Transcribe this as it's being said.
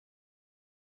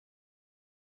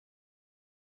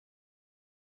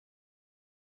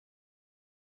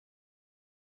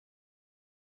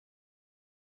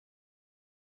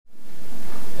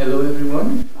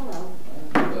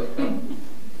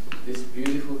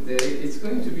it's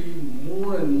going to be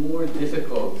more and more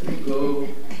difficult to go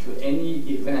to any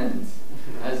event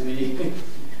as we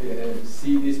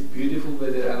see this beautiful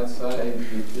weather outside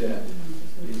with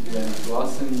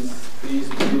blossoms, trees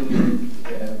blooming,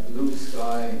 blue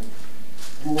sky,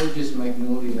 gorgeous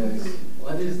magnolias.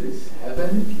 What is this,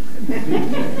 heaven?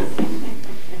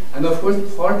 And of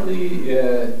course, partly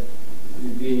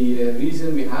the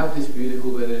reason we have this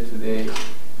beautiful weather today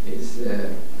is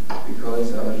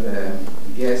because our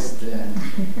guest,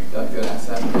 Dr.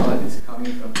 Assal Rad, is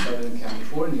coming from Southern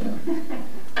California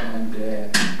and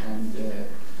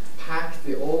packed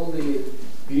all the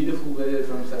beautiful weather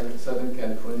from Southern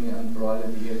California and brought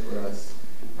it here for us.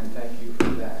 And thank you for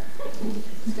that.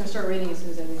 It's going to start raining as soon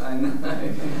as I leave. I know.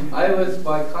 I was,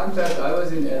 by contrast, I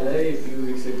was in LA a few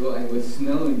weeks ago and it was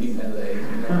snowing in LA. You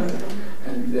know?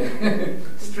 And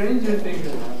stranger things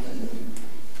have happened.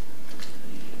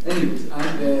 Anyways,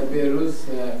 I'm Behruz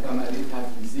Kamali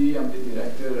Tafizi. I'm the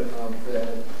director of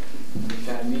the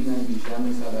Sharmin Bijan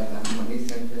Mossavar-Rahmani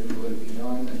Center for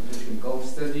Iran and Persian Gulf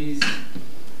Studies.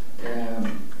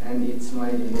 And it's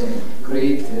my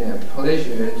great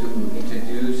pleasure to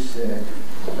introduce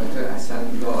Dr. Assal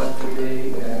Rad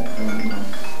today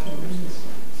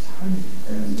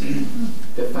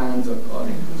the fans are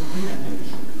calling.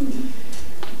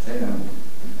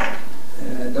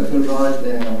 Dr.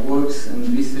 Rad works and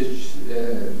research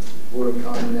work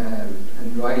on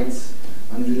and writes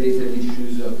on related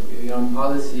issues of Iran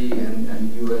policy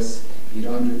and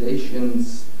U.S.-Iran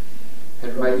relations.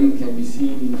 Her writing can be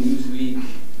seen in Newsweek,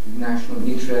 National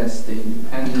Interest, The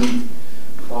Independent,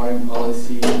 Foreign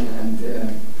Policy, and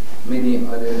many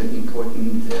other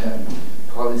important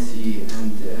policy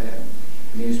and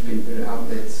newspaper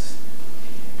outlets.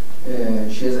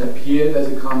 She has appeared as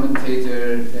a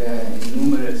commentator in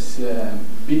numerous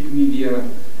big media,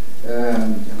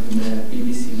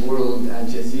 BBC World, Al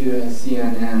Jazeera,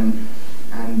 CNN,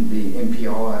 and the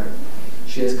NPR.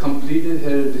 She has completed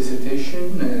her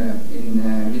dissertation in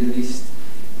Middle East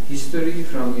history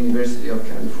from University of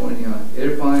California,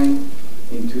 Irvine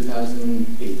in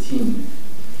 2018.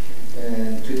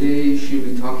 Today she'll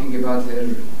be talking about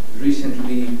her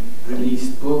recently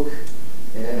released book,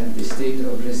 The State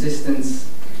of Resistance,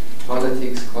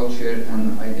 Politics, Culture,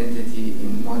 and Identity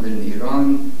in Modern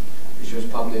Iran, which was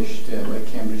published by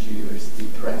Cambridge University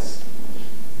Press.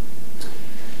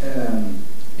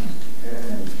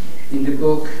 In the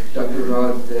book, Dr.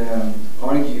 Rad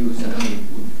argues, and I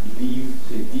would leave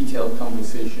the detailed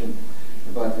conversation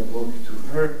about the book to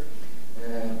her,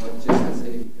 but just as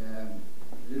a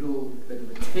little bit of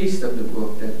a taste of the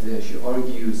book, that she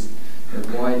argues that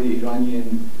why the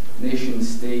Iranian nation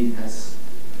state has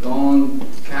long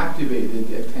captivated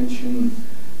the attention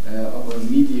of our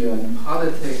media and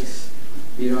politics.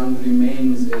 Iran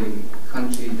remains a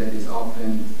country that is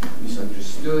often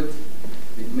misunderstood,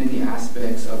 with many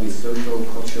aspects of its social,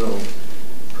 cultural,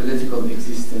 political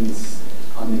existence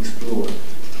unexplored.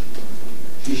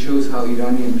 She shows how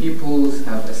Iranian peoples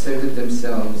have asserted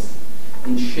themselves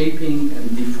in shaping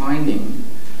and defining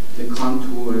the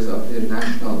contours of their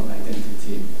national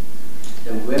identity.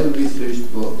 A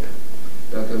well-researched book,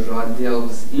 Dr. Rad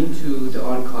delves into the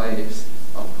archives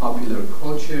of popular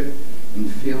culture in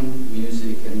film,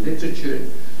 music, and literature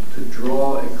to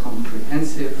draw a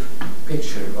comprehensive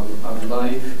picture of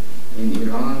life in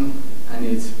Iran and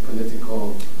its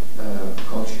political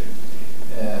culture.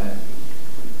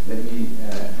 Let me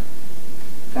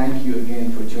thank you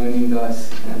again for joining us,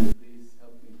 and please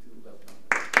help me to welcome her.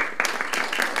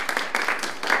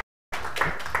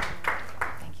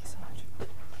 Thank you so much.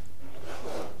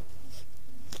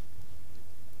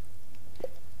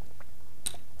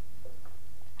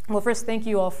 Well, first, thank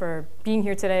you all for being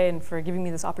here today and for giving me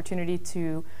this opportunity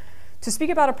to speak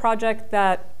about a project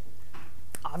that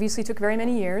obviously took very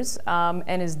many years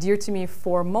and is dear to me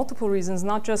for multiple reasons,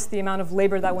 not just the amount of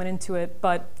labor that went into it,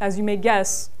 but as you may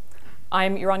guess,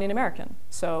 I'm Iranian American.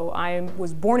 So I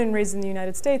was born and raised in the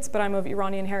United States, but I'm of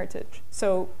Iranian heritage.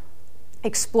 So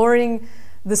exploring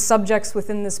the subjects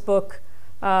within this book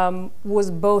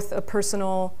was both a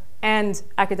personal and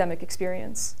academic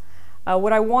experience.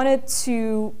 What I wanted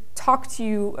to talk to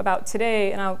you about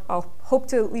today, and I'll hope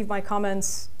to leave my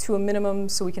comments to a minimum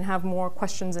so we can have more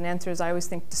questions and answers. I always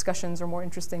think discussions are more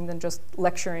interesting than just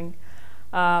lecturing.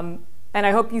 And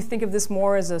I hope you think of this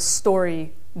more as a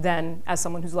story than as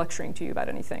someone who's lecturing to you about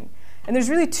anything. And there's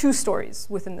really two stories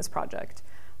within this project.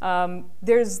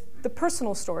 There's the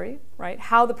personal story, right?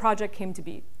 How the project came to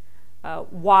be,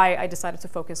 why I decided to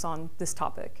focus on this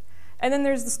topic. And then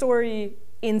there's the story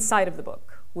inside of the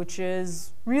book, which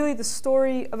is really the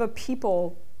story of a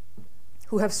people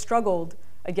who have struggled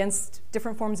against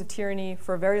different forms of tyranny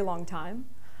for a very long time,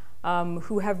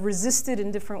 who have resisted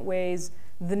in different ways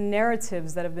the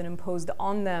narratives that have been imposed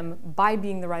on them by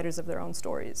being the writers of their own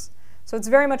stories. So it's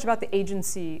very much about the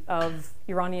agency of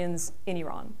Iranians in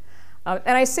Iran.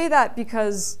 And I say that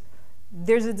because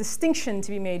there's a distinction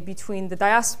to be made between the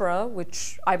diaspora,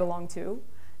 which I belong to,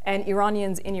 and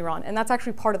Iranians in Iran. And that's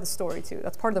actually part of the story, too.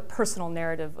 That's part of the personal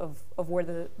narrative of where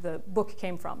the book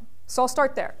came from. So I'll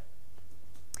start there.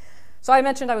 So I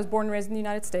mentioned I was born and raised in the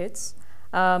United States.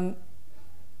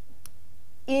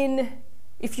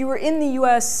 If you were in the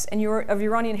US and you were of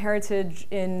Iranian heritage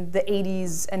in the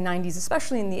 80s and 90s,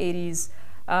 especially in the 80s,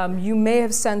 you may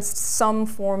have sensed some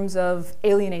forms of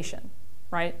alienation,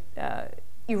 right?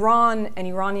 Iran and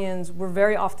Iranians were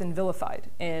very often vilified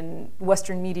in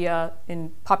Western media,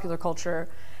 in popular culture,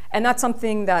 and that's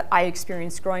something that I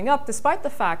experienced growing up, despite the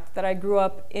fact that I grew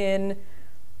up in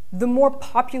the more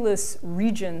populous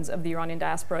regions of the Iranian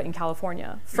diaspora in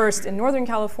California. First in Northern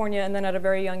California, and then at a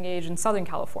very young age in Southern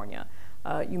California.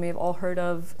 You may have all heard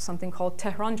of something called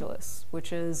Tehrangeles,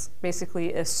 which is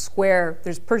basically a square.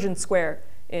 There's Persian Square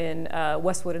in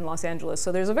Westwood in Los Angeles.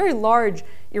 So there's a very large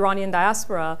Iranian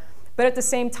diaspora, but at the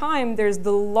same time, there's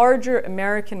the larger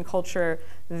American culture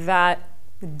that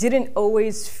didn't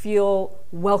always feel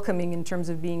welcoming in terms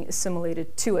of being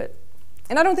assimilated to it.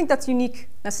 And I don't think that's unique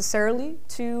necessarily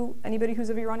to anybody who's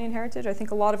of Iranian heritage. I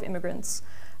think a lot of immigrants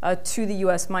to the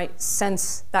US might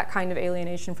sense that kind of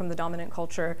alienation from the dominant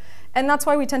culture. And that's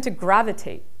why we tend to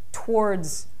gravitate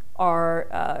towards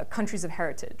our countries of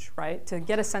heritage, right? To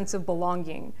get a sense of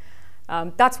belonging.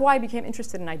 That's why I became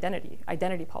interested in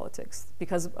identity politics,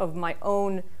 because of my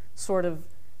own sort of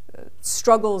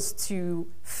struggles to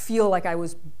feel like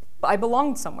I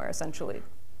belonged somewhere, essentially.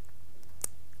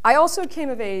 I also came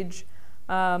of age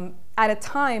at a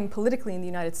time politically in the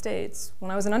United States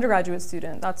when I was an undergraduate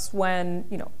student. That's when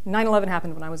 9/11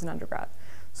 happened when I was an undergrad.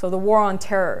 So the war on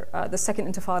terror, the second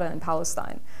intifada in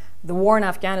Palestine, the war in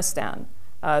Afghanistan,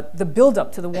 the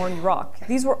buildup to the war in Iraq.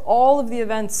 These were all of the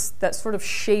events that sort of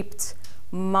shaped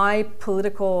my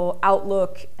political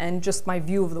outlook and just my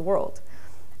view of the world.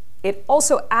 It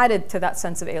also added to that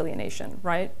sense of alienation,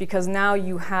 right? Because now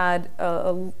you had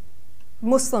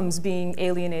Muslims being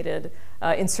alienated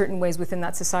in certain ways within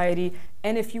that society.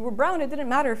 And if you were brown, it didn't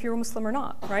matter if you were Muslim or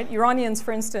not, right? Iranians,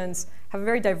 for instance, have a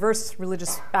very diverse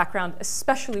religious background,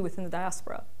 especially within the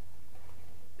diaspora.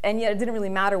 And yet it didn't really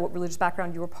matter what religious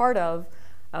background you were part of.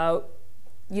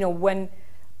 When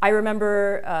I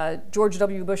remember George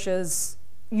W. Bush's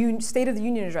State of the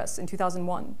Union address in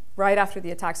 2001, right after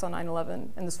the attacks on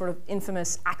 9/11 and the sort of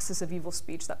infamous axis of evil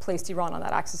speech that placed Iran on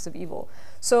that axis of evil.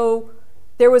 So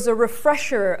there was a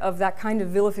refresher of that kind of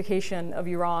vilification of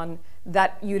Iran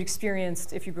that you'd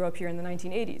experienced if you grew up here in the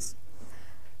 1980s.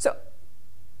 So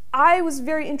I was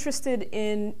very interested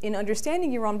in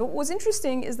understanding Iran, but what was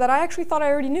interesting is that I actually thought I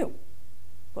already knew.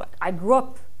 I grew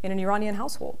up in an Iranian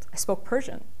household. I spoke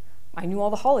Persian. I knew all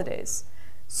the holidays.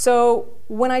 So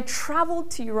when I traveled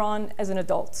to Iran as an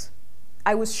adult,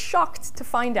 I was shocked to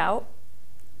find out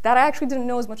that I actually didn't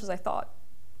know as much as I thought,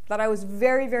 that I was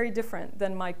very, very different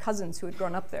than my cousins who had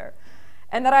grown up there,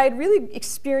 and that I had really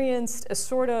experienced a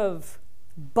sort of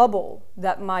bubble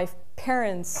that my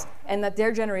parents and that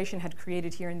their generation had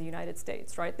created here in the United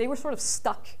States, right? They were sort of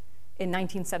stuck in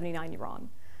 1979 Iran.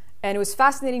 And it was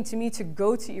fascinating to me to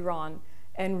go to Iran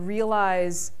and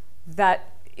realize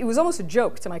that it was almost a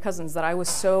joke to my cousins that I was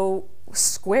so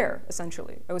square,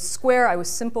 essentially. I was square, I was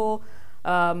simple.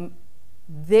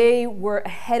 They were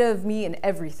ahead of me in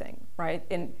everything, right?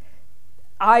 And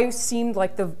it seemed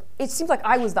like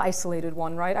I was the isolated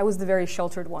one, right? I was the very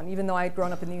sheltered one, even though I had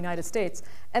grown up in the United States.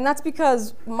 And that's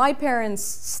because my parents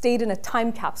stayed in a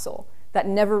time capsule that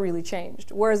never really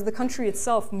changed, whereas the country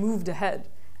itself moved ahead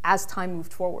as time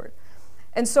moved forward.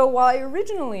 And so while I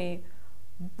originally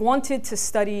wanted to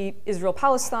study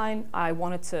Israel-Palestine, I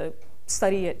wanted to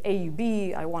study at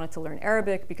AUB, I wanted to learn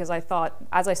Arabic, because I thought,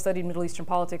 as I studied Middle Eastern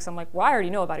politics, I'm like, well, I already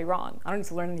know about Iran. I don't need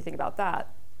to learn anything about that.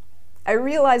 I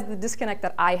realized the disconnect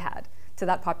that I had to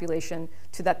that population,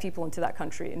 to that people, and to that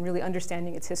country, and really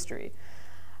understanding its history.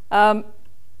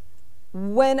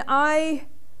 When I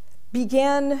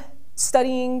began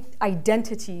studying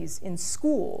identities in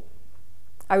school,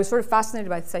 I was sort of fascinated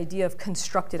by this idea of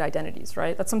constructed identities,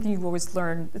 right? That's something you always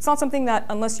learn. It's not something that,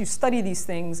 unless you study these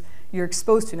things, you're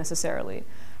exposed to necessarily.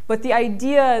 But the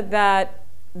idea that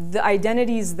the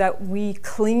identities that we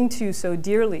cling to so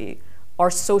dearly are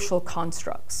social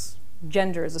constructs.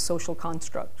 Gender is a social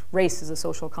construct. Race is a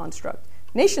social construct.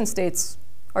 Nation states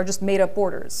are just made up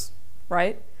borders,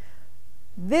 right?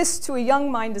 This, to a young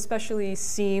mind especially,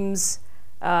 seems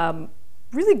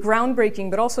really groundbreaking,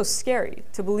 but also scary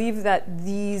to believe that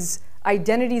these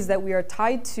identities that we are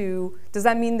tied to, does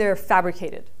that mean they're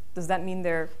fabricated? Does that mean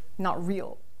they're not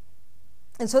real?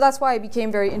 And so that's why I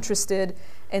became very interested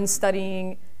in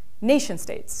studying nation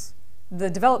states, the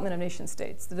development of nation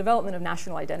states, the development of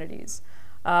national identities.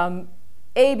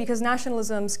 Because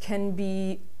nationalisms can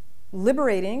be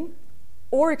liberating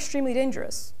or extremely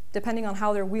dangerous, depending on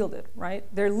how they're wielded, right?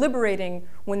 They're liberating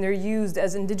when they're used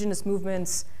as indigenous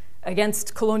movements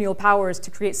against colonial powers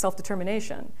to create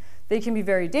self-determination. They can be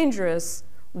very dangerous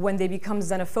when they become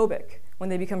xenophobic, when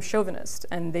they become chauvinist,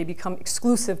 and they become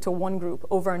exclusive to one group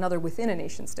over another within a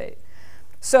nation state.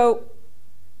 So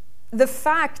the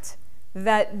fact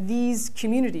that these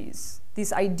communities,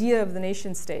 this idea of the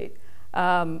nation state,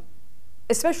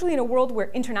 especially in a world where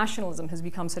internationalism has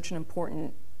become such an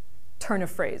important turn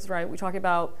of phrase, right? We talk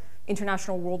about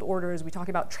international world orders, we talk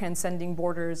about transcending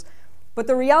borders, but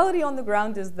the reality on the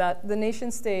ground is that the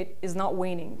nation state is not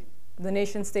waning. The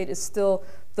nation state is still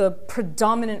the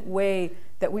predominant way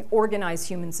that we organize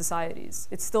human societies.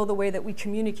 It's still the way that we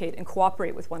communicate and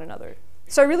cooperate with one another.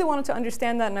 So I really wanted to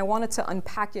understand that, and I wanted to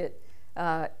unpack it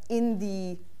in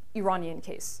the Iranian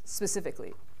case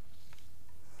specifically.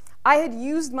 I had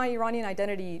used my Iranian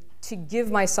identity to give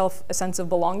myself a sense of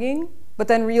belonging, but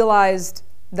then realized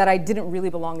that I didn't really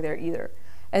belong there either.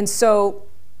 And so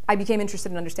I became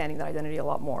interested in understanding that identity a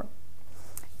lot more.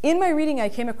 In my reading, I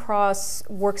came across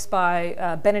works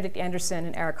by Benedict Anderson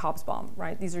and Eric Hobsbawm,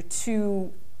 right? These are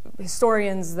two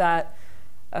historians that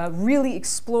really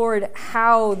explored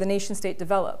how the nation state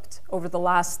developed over the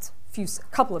last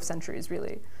couple of centuries,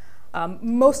 really.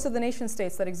 Most of the nation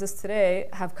states that exist today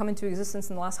have come into existence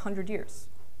in the last 100 years,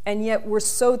 and yet we're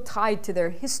so tied to their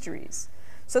histories.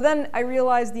 So then I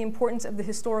realized the importance of the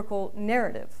historical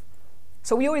narrative.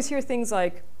 So we always hear things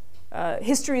like,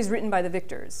 history is written by the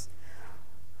victors.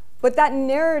 But that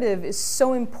narrative is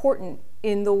so important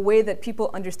in the way that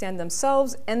people understand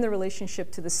themselves and the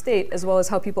relationship to the state, as well as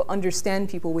how people understand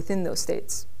people within those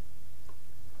states.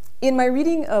 In my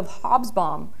reading of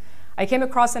Hobsbawm, I came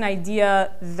across an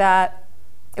idea that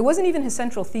it wasn't even his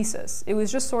central thesis. It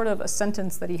was just sort of a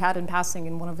sentence that he had in passing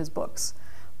in one of his books.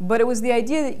 But it was the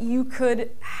idea that you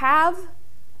could have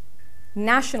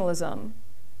nationalism,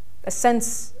 a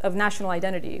sense of national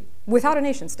identity, without a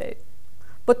nation state.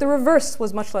 But the reverse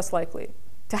was much less likely,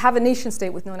 to have a nation state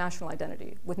with no national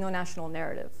identity, with no national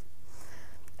narrative.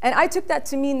 And I took that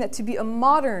to mean that to be a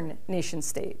modern nation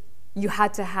state, you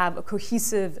had to have a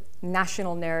cohesive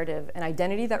national narrative and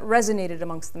identity that resonated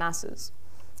amongst the masses.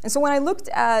 And so when I looked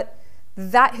at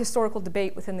that historical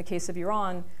debate within the case of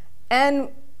Iran, and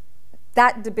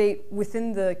that debate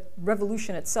within the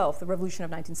revolution itself, the revolution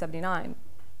of 1979,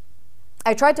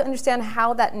 I tried to understand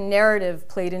how that narrative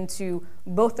played into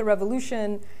both the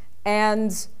revolution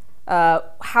and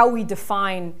how we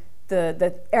define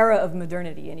the era of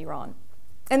modernity in Iran.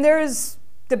 And there is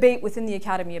debate within the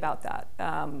academy about that.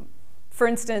 For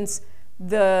instance,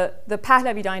 the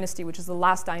Pahlavi dynasty, which is the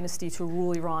last dynasty to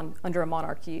rule Iran under a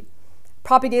monarchy,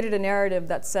 propagated a narrative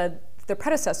that said their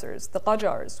predecessors, the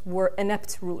Qajars, were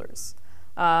inept rulers,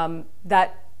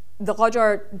 that the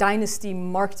Qajar dynasty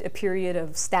marked a period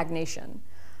of stagnation.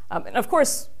 And of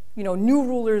course, new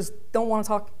rulers don't want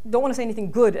to say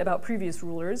anything good about previous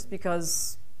rulers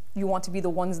because you want to be the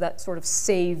ones that sort of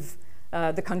save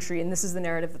the country, and this is the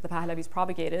narrative that the Pahlavis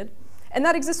propagated. And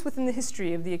that exists within the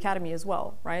history of the academy as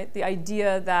well, right? The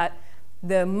idea that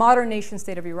the modern nation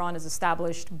state of Iran is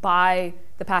established by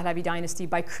the Pahlavi dynasty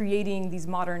by creating these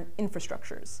modern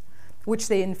infrastructures, which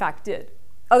they in fact did.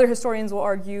 Other historians will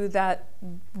argue that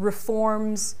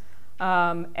reforms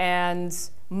and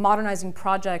modernizing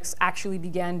projects actually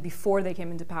began before they came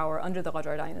into power under the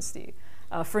Qajar dynasty.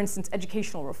 For instance,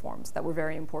 educational reforms that were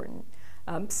very important.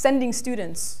 Sending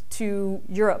students to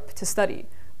Europe to study,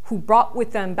 who brought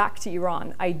with them back to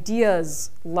Iran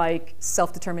ideas like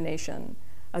self-determination,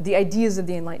 the ideas of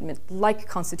the Enlightenment, like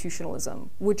constitutionalism,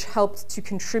 which helped to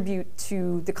contribute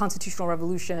to the constitutional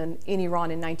revolution in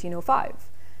Iran in 1905.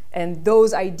 And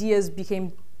those ideas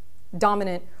became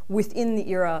dominant within the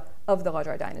era of the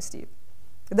Qajar dynasty.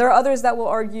 There are others that will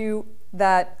argue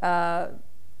that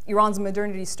Iran's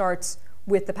modernity starts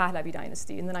with the Pahlavi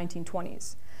dynasty in the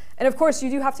 1920s. And of course, you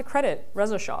do have to credit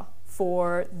Reza Shah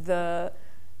for the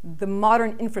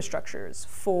modern infrastructures,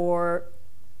 for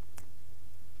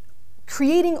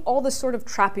creating all the sort of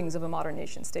trappings of a modern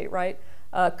nation state, right?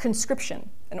 Conscription,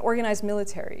 an organized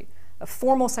military, a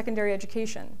formal secondary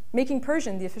education, making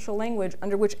Persian the official language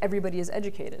under which everybody is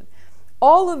educated.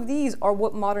 All of these are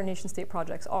what modern nation state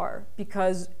projects are,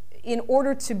 because in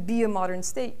order to be a modern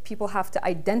state, people have to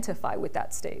identify with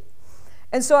that state.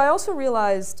 And so I also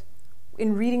realized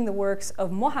in reading the works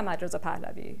of Mohammad Reza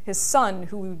Pahlavi, his son,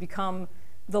 who would become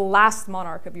the last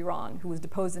monarch of Iran, who was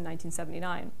deposed in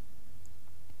 1979.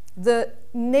 The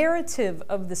narrative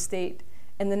of the state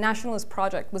and the nationalist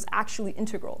project was actually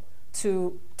integral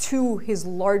to his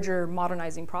larger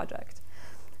modernizing project.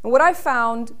 And what I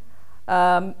found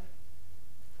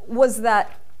was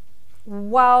that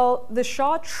while the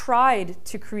Shah tried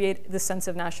to create the sense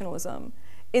of nationalism,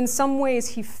 in some ways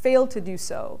he failed to do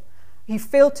so. He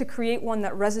failed to create one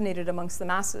that resonated amongst the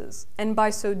masses, and by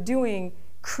so doing,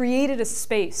 created a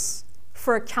space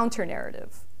for a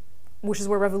counter-narrative, which is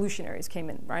where revolutionaries came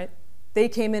in, right? They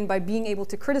came in by being able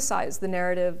to criticize the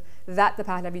narrative that the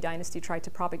Pahlavi dynasty tried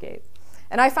to propagate.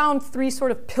 And I found three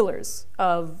sort of pillars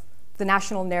of the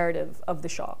national narrative of the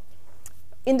Shah: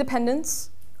 independence,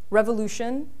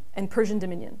 revolution, and Persian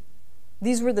dominion.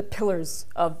 These were the pillars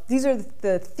these are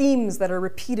the themes that are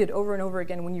repeated over and over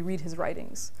again when you read his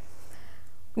writings.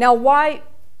 Now, why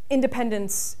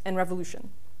independence and revolution?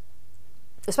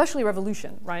 Especially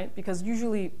revolution, right? Because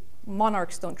usually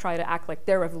monarchs don't try to act like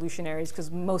they're revolutionaries,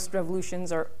 because most revolutions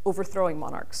are overthrowing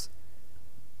monarchs.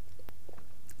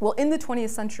 Well, in the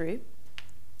 20th century,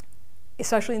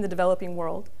 especially in the developing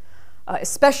world,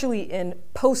 especially in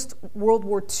post-World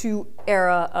War II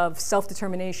era of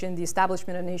self-determination, the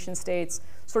establishment of nation states,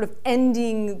 sort of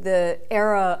ending the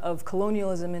era of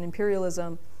colonialism and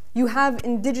imperialism, you have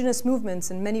indigenous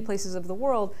movements in many places of the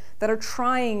world that are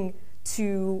trying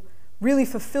to really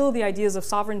fulfill the ideas of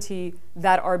sovereignty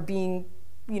that are being,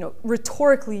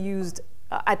 rhetorically used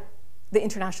at the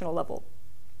international level.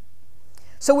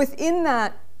 So within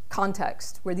that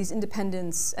context, where these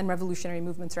independence and revolutionary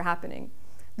movements are happening,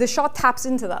 the Shah taps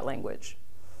into that language.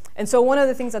 And so one of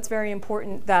the things that's very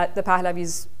important that the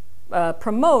Pahlavis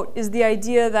promote is the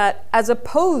idea that, as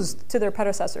opposed to their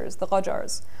predecessors, the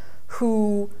Qajars,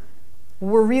 who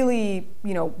were really,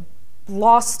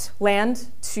 lost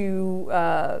land to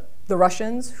the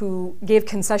Russians, who gave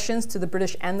concessions to the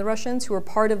British and the Russians, who were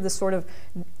part of this sort of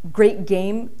great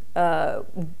game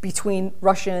between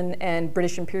Russian and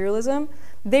British imperialism,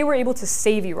 they were able to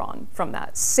save Iran from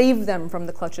that, save them from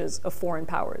the clutches of foreign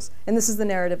powers. And this is the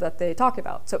narrative that they talk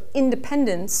about. So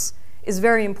independence is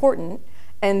very important,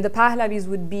 and the Pahlavis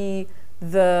would be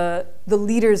the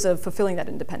leaders of fulfilling that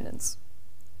independence.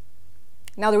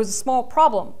 Now, there was a small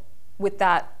problem with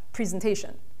that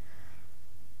presentation.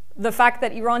 The fact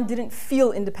that Iran didn't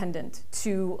feel independent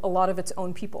to a lot of its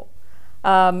own people.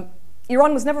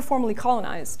 Iran was never formally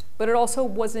colonized, but it also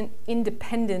wasn't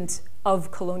independent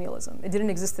of colonialism. It didn't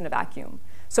exist in a vacuum.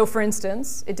 So for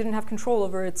instance, it didn't have control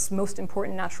over its most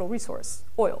important natural resource,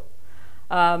 oil.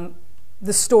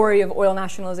 The story of oil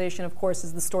nationalization, of course,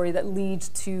 is the story that leads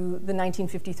to the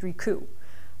 1953 coup,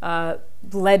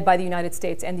 led by the United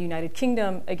States and the United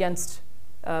Kingdom against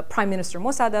Prime Minister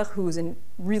Mossadegh, who is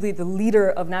really the leader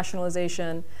of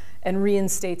nationalization and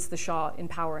reinstates the Shah in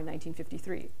power in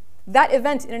 1953. That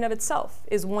event in and of itself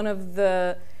is one of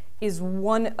the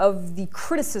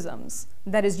criticisms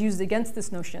that is used against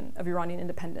this notion of Iranian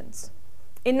independence.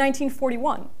 In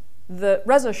 1941, the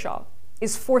Reza Shah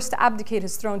is forced to abdicate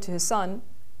his throne to his son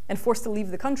and forced to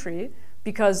leave the country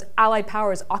because Allied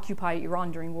powers occupy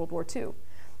Iran during World War II.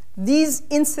 These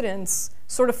incidents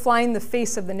sort of fly in the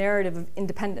face of the narrative of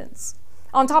independence.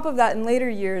 On top of that, in later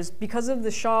years, because of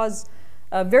the Shah's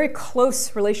very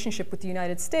close relationship with the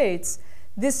United States,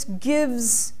 this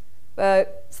gives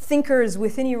thinkers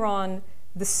within Iran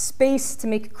the space to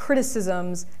make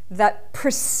criticisms that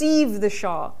perceive the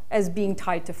Shah as being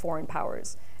tied to foreign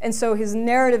powers. And so his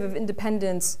narrative of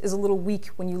independence is a little weak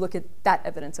when you look at that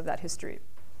evidence of that history.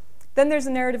 Then there's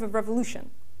the narrative of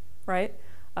revolution, right?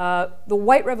 The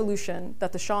White Revolution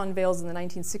that the Shah unveils in the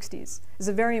 1960s is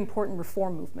a very important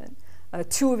reform movement.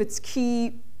 Two of its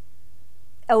key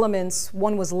elements,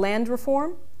 one was land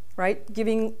reform, right?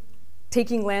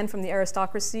 Taking land from the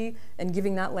aristocracy and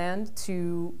giving that land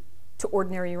to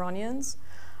ordinary Iranians.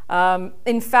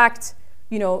 In fact,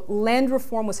 land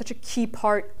reform was such a key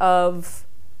part of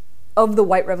the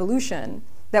White Revolution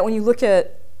that when you look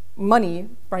at money,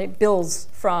 right, bills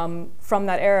from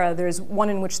that era, there's one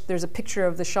in which there's a picture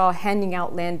of the Shah handing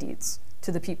out land deeds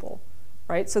to the people,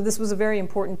 right? So this was a very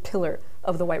important pillar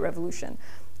of the White Revolution.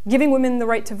 Giving women the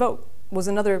right to vote was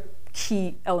another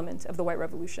key element of the White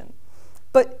Revolution.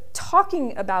 But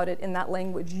talking about it in that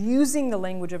language, using the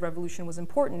language of revolution was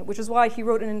important, which is why he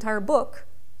wrote an entire book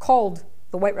called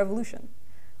The White Revolution,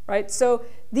 right? So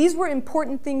these were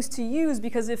important things to use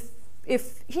because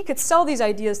if he could sell these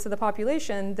ideas to the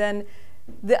population, then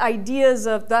the ideas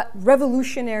of that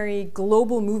revolutionary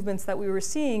global movements that we were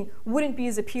seeing wouldn't be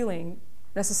as appealing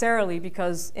necessarily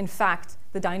because, in fact,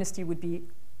 the dynasty would be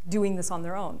doing this on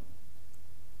their own.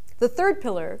 The third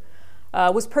pillar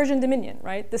was Persian dominion,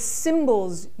 right? The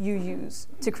symbols you use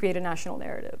to create a national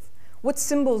narrative. What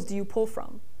symbols do you pull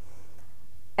from?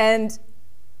 And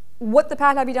what the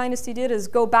Pahlavi dynasty did is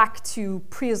go back to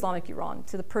pre-Islamic Iran,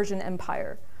 to the Persian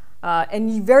Empire. And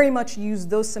he very much used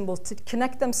those symbols to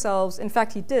connect themselves. In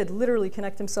fact, he did literally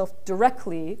connect himself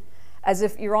directly, as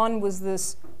if Iran was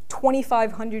this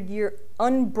 2,500-year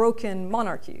unbroken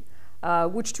monarchy,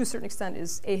 which to a certain extent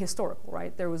is ahistorical,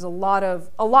 right? There was a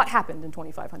lot happened in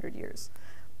 2,500 years.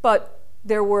 But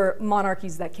there were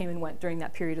monarchies that came and went during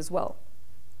that period as well.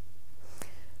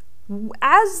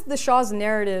 As the Shah's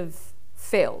narrative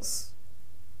fails,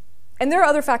 and there are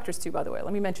other factors too, by the way,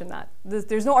 let me mention that.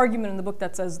 There's no argument in the book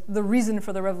that says the reason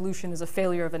for the revolution is a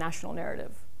failure of a national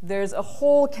narrative. There's a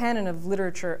whole canon of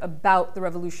literature about the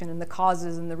revolution and the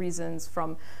causes and the reasons,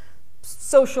 from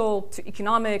social to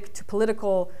economic to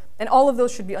political, and all of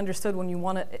those should be understood when you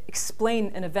want to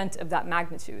explain an event of that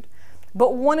magnitude.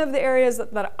 But one of the areas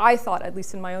that I thought, at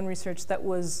least in my own research, that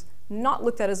was not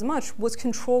looked at as much was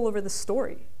control over the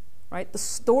story, right? The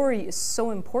story is so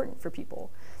important for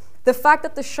people. The fact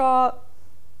that the Shah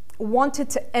wanted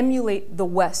to emulate the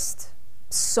West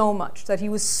so much, that he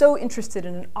was so interested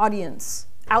in an audience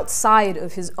outside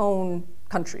of his own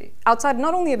country, outside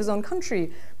not only of his own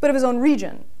country, but of his own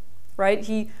region, right?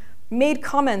 He made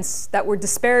comments that were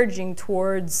disparaging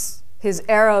towards his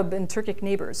Arab and Turkic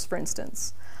neighbors, for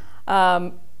instance,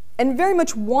 and very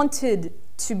much wanted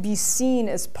to be seen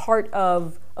as part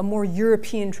of a more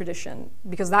European tradition,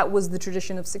 because that was the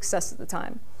tradition of success at the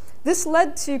time. This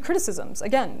led to criticisms,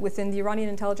 again, within the Iranian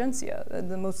intelligentsia.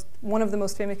 One of the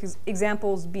most famous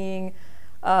examples being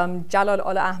Jalal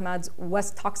Ola Ahmad's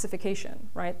West toxification,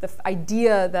 right? The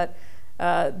idea that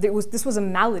this was a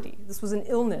malady, this was an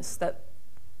illness, that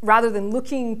rather than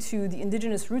looking to the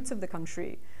indigenous roots of the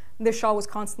country, the Shah was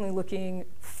constantly looking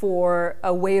for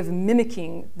a way of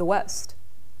mimicking the West.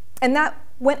 And that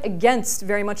went against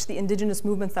very much the indigenous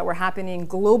movements that were happening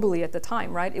globally at the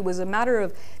time, right? It was a matter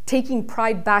of taking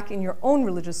pride back in your own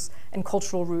religious and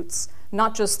cultural roots,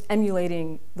 not just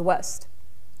emulating the West.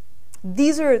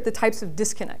 These are the types of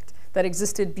disconnect that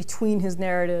existed between his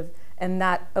narrative and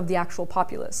that of the actual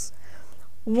populace.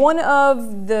 One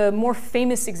of the more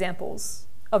famous examples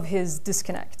of his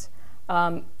disconnect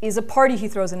is a party he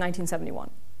throws in 1971.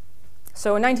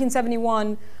 So in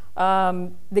 1971,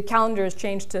 the calendar is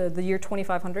changed to the year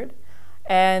 2500,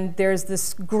 and there's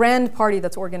this grand party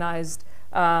that's organized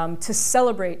to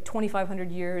celebrate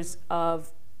 2,500 years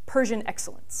of Persian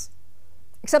excellence.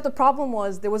 Except the problem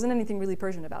was there wasn't anything really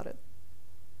Persian about it.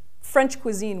 French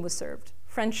cuisine was served,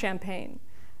 French champagne.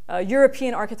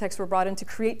 European architects were brought in to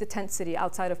create the tent city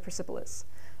outside of Persepolis.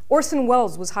 Orson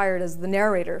Welles was hired as the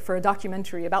narrator for a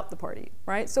documentary about the party,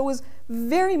 right? So it was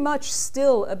very much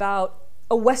still about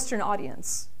a Western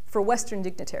audience for Western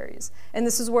dignitaries. And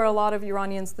this is where a lot of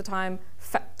Iranians at the time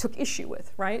took issue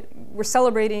with, right? We're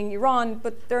celebrating Iran,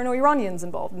 but there are no Iranians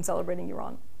involved in celebrating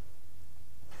Iran.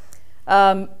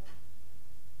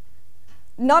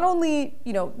 Not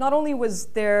only was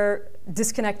there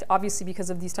disconnect, obviously, because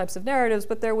of these types of narratives,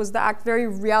 but there was the very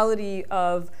reality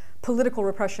of political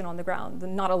repression on the ground,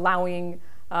 and not allowing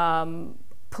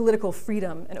political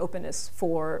freedom and openness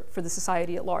for the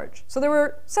society at large. So there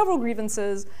were several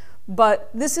grievances,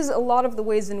 but this is a lot of the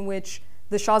ways in which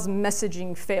the Shah's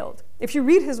messaging failed. If you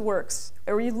read his works,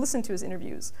 or you listen to his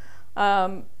interviews,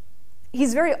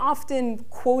 he's very often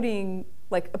quoting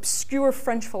like obscure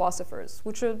French philosophers,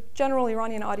 which a general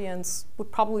Iranian audience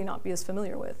would probably not be as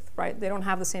familiar with, right? They don't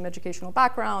have the same educational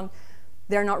background,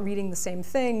 they're not reading the same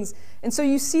things, and so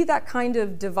you see that kind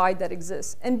of divide that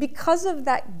exists. And because of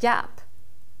that gap,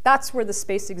 that's where the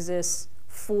space exists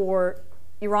for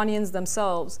Iranians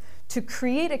themselves to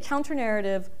create a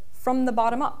counter-narrative from the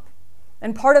bottom up.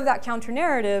 And part of that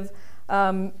counter-narrative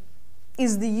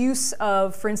is the use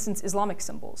of, for instance, Islamic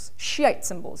symbols, Shiite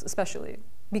symbols especially,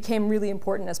 became really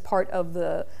important as part of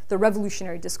the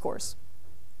revolutionary discourse.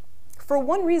 For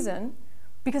one reason,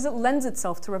 because it lends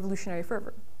itself to revolutionary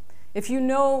fervor. If you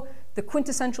know the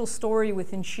quintessential story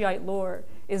within Shiite lore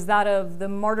is that of the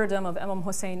martyrdom of Imam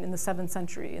Hussein in the 7th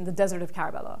century in the desert of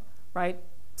Karbala, right?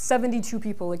 72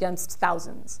 people against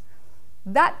thousands.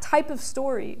 That type of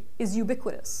story is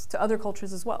ubiquitous to other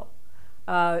cultures as well.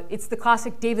 It's the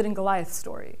classic David and Goliath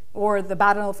story, or the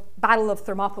Battle of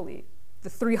Thermopylae, the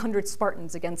 300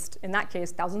 Spartans against, in that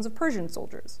case, thousands of Persian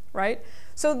soldiers, right?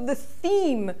 So the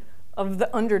theme of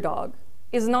the underdog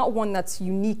is not one that's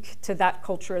unique to that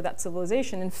culture, that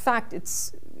civilization. In fact, it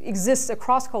exists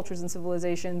across cultures and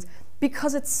civilizations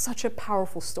because it's such a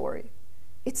powerful story.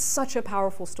 It's such a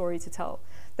powerful story to tell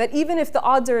that even if the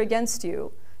odds are against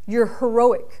you, you're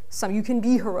heroic. You can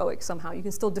be heroic somehow. You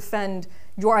can still defend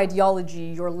your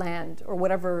ideology, your land, or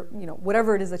whatever,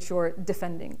 whatever it is that you're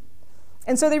defending.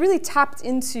 And so they really tapped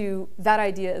into that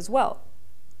idea as well.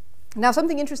 Now,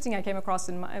 something interesting I came across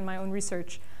in my own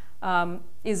research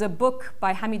is a book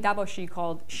by Hamid Dabashi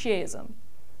called Shi'ism.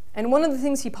 And one of the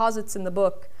things he posits in the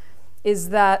book is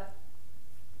that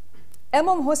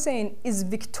Imam Hussein is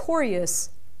victorious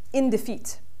in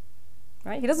defeat.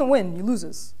 Right? He doesn't win, he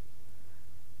loses.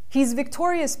 He's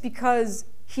victorious because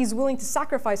he's willing to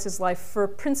sacrifice his life for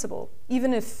principle,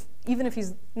 even if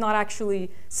he's not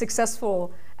actually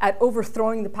successful at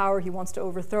overthrowing the power he wants to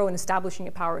overthrow and establishing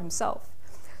a power himself.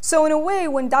 So in a way,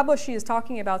 when Dabashi is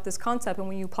talking about this concept and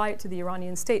when you apply it to the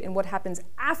Iranian state and what happens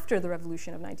after the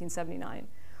revolution of 1979,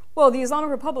 well, the Islamic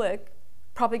Republic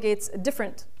propagates a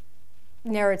different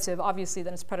narrative, obviously,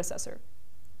 than its predecessor.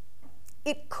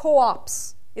 It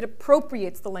co-opts, it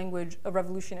appropriates the language of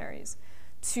revolutionaries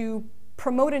to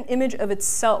promote an image of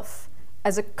itself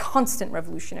as a constant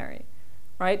revolutionary,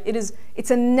 right?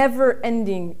 It's a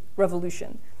never-ending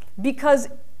revolution, because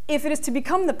if it is to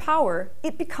become the power,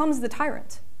 it becomes the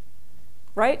tyrant,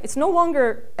 right? It's no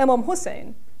longer Imam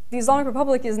Hussein. The Islamic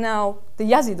Republic is now the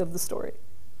Yazid of the story.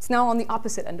 It's now on the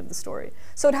opposite end of the story.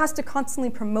 So it has to constantly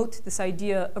promote this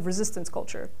idea of resistance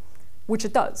culture, which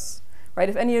it does. Right?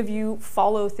 If any of you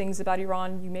follow things about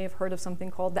Iran, you may have heard of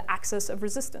something called the axis of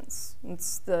resistance.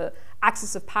 It's the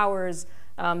axis of powers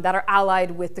that are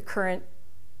allied with the current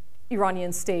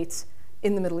Iranian state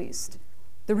in the Middle East.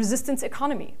 The resistance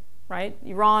economy, right?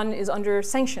 Iran is under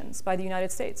sanctions by the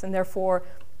United States, and therefore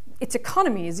its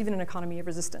economy is even an economy of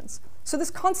resistance. So this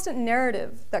constant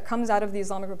narrative that comes out of the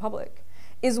Islamic Republic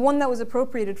is one that was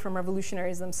appropriated from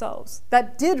revolutionaries themselves,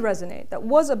 that did resonate, that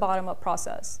was a bottom-up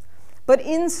process. But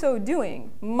in so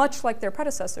doing, much like their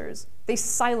predecessors, they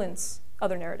silence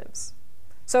other narratives.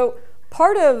 So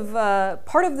part of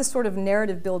this sort of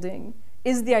narrative building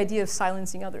is the idea of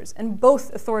silencing others. And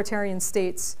both authoritarian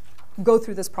states go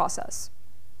through this process.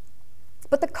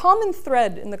 But the common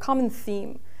thread and the common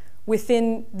theme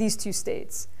within these two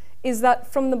states is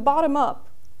that from the bottom up,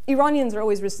 Iranians are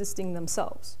always resisting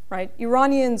themselves, right?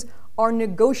 Iranians are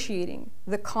negotiating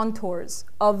the contours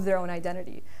of their own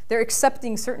identity. They're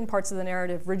accepting certain parts of the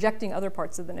narrative, rejecting other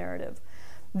parts of the narrative.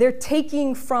 They're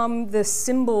taking from the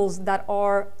symbols that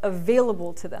are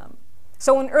available to them.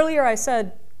 So when earlier I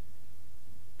said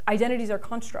identities are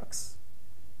constructs,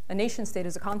 a nation state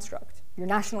is a construct, your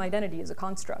national identity is a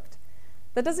construct,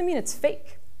 that doesn't mean it's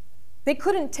fake. They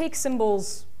couldn't take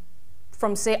symbols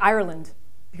from, say, Ireland,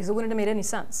 because it wouldn't have made any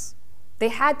sense. They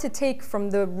had to take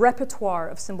from the repertoire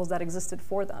of symbols that existed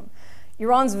for them.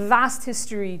 Iran's vast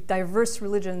history, diverse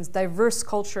religions, diverse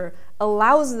culture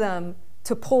allows them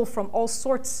to pull from all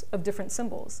sorts of different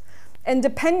symbols. And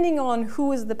depending on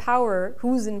who's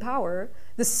in power,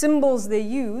 the symbols they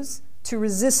use to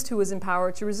resist who is in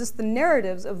power, to resist the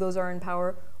narratives of those who are in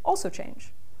power, also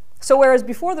change. So whereas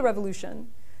before the revolution,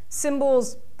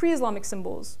 symbols, pre-Islamic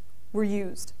symbols were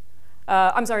used.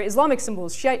 Islamic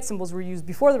symbols, Shiite symbols were used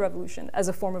before the revolution as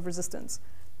a form of resistance.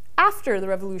 After the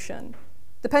revolution,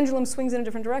 the pendulum swings in a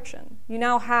different direction. You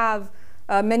now have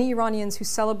many Iranians who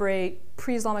celebrate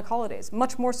pre-Islamic holidays,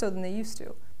 much more so than they used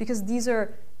to, because these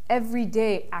are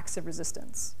everyday acts of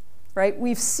resistance, right?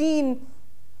 We've seen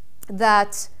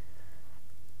that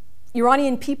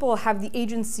Iranian people have the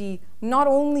agency not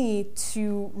only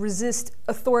to resist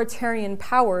authoritarian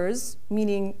powers,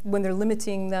 meaning when they're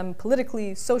limiting them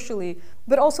politically, socially,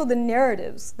 but also the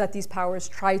narratives that these powers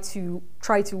try to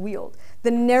wield.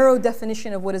 The narrow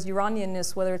definition of what is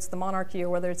Iranianness, whether it's the monarchy or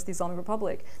whether it's the Islamic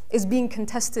Republic, is being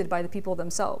contested by the people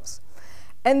themselves.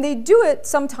 And they do it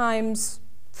sometimes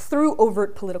through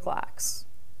overt political acts.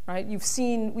 Right? We've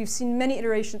seen many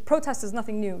iterations. Protest is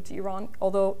nothing new to Iran,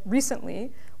 although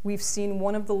recently we've seen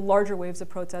one of the larger waves of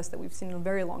protest that we've seen in a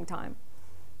very long time.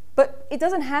 But it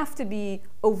doesn't have to be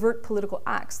overt political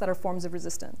acts that are forms of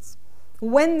resistance.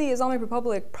 When the Islamic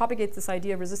Republic propagates this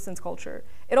idea of resistance culture,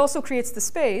 it also creates the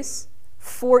space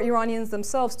for Iranians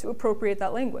themselves to appropriate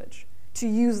that language, to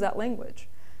use that language.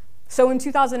 So in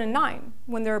 2009,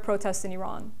 when there were protests in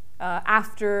Iran,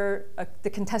 after the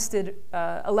contested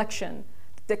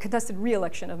the contested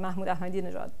re-election of Mahmoud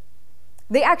Ahmadinejad,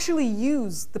 they actually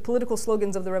use the political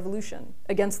slogans of the revolution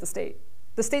against the state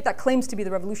that claims to be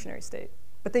the revolutionary state.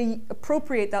 But they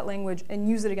appropriate that language and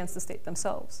use it against the state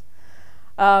themselves.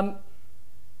 The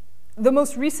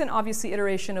most recent, obviously,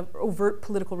 iteration of overt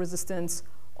political resistance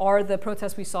are the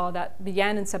protests we saw that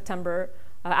began in September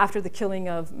after the killing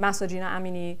of Mahsa Jina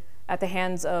Amini at the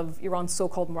hands of Iran's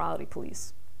so-called morality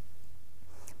police.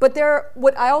 But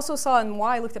what I also saw and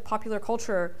why I looked at popular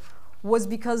culture was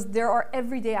because there are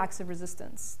everyday acts of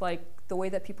resistance, like the way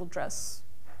that people dress,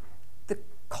 the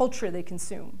culture they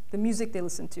consume, the music they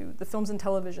listen to, the films and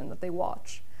television that they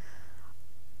watch.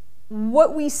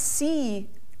 What we see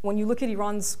when you look at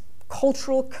Iran's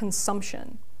cultural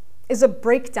consumption is a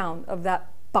breakdown of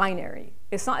that binary.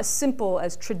 It's not as simple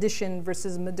as tradition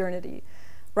versus modernity,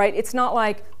 right? It's not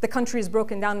like the country is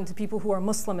broken down into people who are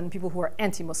Muslim and people who are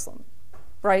anti-Muslim,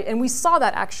 right? And we saw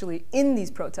that actually in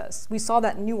these protests. We saw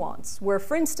that nuance where,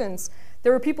 for instance,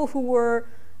 there were people who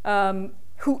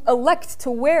elect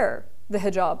to wear the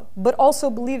hijab, but also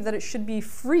believe that it should be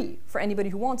free for anybody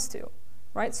who wants to,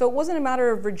 right? So it wasn't a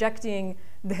matter of rejecting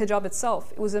the hijab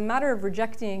itself. It was a matter of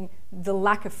rejecting the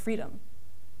lack of freedom.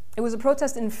 It was a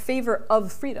protest in favor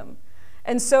of freedom.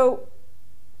 And so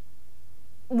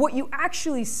what you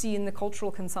actually see in the cultural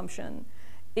consumption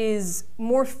is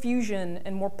more fusion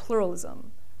and more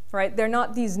pluralism, right? They're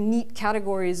not these neat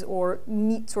categories or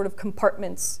neat sort of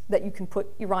compartments that you can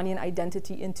put Iranian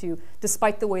identity into,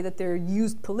 despite the way that they're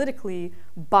used politically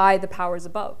by the powers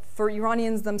above. For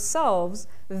Iranians themselves,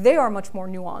 they are much more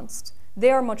nuanced.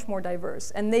 They are much more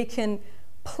diverse, and they can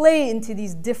play into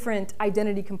these different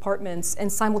identity compartments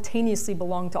and simultaneously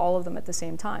belong to all of them at the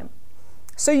same time.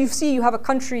 So you see, you have a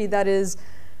country that is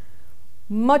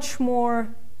much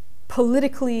more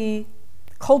politically,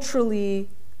 culturally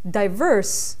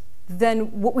diverse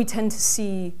than what we tend to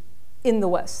see in the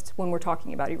West when we're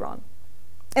talking about Iran.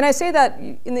 And I say that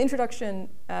in the introduction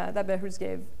that Behruz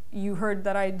gave, you heard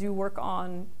that I do work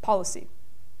on policy.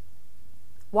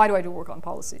 Why do I do work on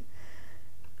policy?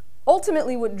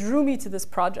 Ultimately, what drew me to this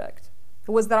project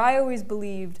was that I always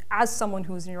believed, as someone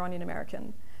who was an Iranian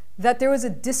American, that there was a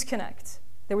disconnect.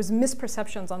 There was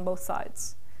misperceptions on both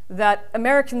sides. That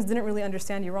Americans didn't really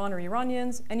understand Iran or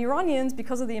Iranians, and Iranians,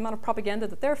 because of the amount of propaganda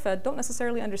that they're fed, don't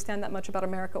necessarily understand that much about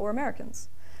America or Americans.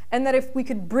 And that if we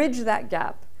could bridge that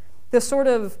gap, the sort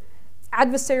of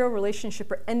adversarial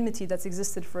relationship or enmity that's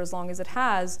existed for as long as it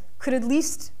has, could at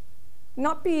least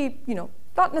not be,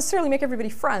 not necessarily make everybody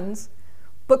friends,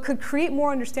 but could create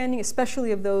more understanding,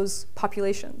 especially of those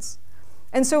populations.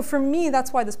 And so for me,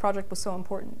 that's why this project was so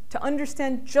important, to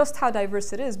understand just how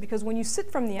diverse it is, because when you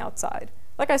sit from the outside,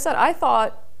 like I said, I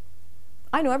thought,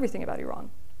 I know everything about Iran.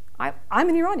 I'm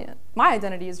an Iranian. My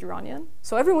identity is Iranian,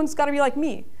 so everyone's got to be like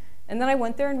me. And then I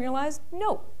went there and realized,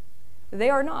 no, they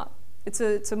are not. It's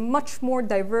a much more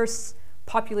diverse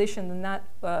population than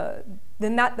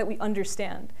that we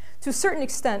understand. To a certain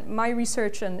extent, my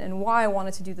research and why I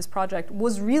wanted to do this project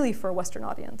was really for a Western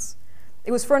audience.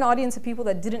 It was for an audience of people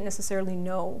that didn't necessarily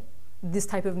know this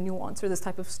type of nuance or this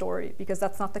type of story, because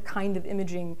that's not the kind of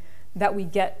imaging that we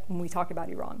get when we talk about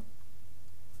Iran.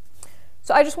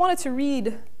 So I just wanted to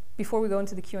read, before we go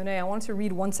into the Q&A, I wanted to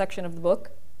read one section of the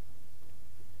book,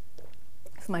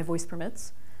 if my voice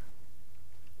permits.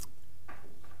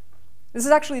 This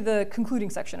is actually the concluding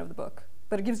section of the book,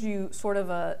 but it gives you sort of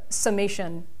a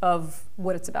summation of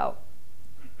what it's about.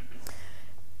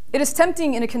 It is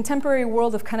tempting in a contemporary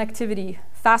world of connectivity,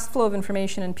 fast flow of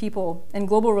information and people, and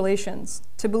global relations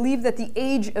to believe that the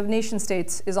age of nation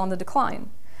states is on the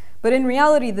decline. But in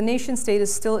reality, the nation state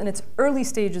is still in its early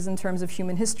stages in terms of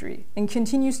human history and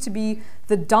continues to be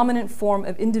the dominant form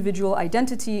of individual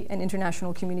identity and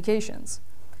international communications.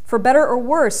 For better or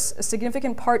worse, a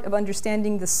significant part of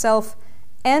understanding the self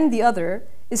and the other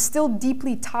is still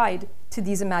deeply tied to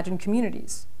these imagined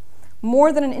communities.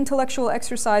 More than an intellectual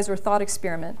exercise or thought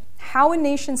experiment, how a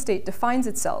nation state defines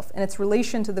itself and its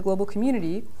relation to the global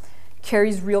community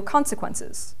carries real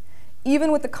consequences.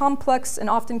 Even with the complex and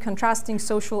often contrasting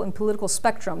social and political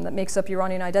spectrum that makes up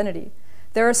Iranian identity,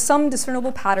 there are some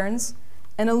discernible patterns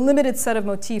and a limited set of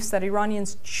motifs that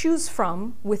Iranians choose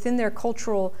from within their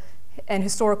cultural and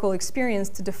historical experience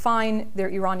to define their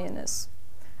Iranianness.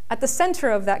 At the center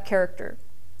of that character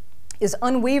is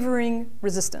unwavering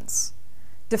resistance,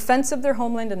 defense of their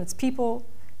homeland and its people,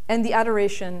 and the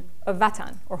adoration of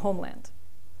Vatan, or homeland.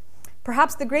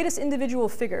 Perhaps the greatest individual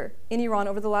figure in Iran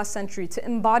over the last century to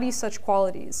embody such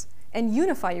qualities and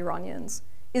unify Iranians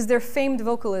is their famed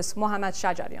vocalist Mohammad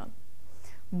Shajarian.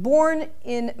 Born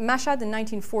in Mashhad in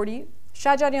 1940,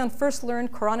 Shajarian first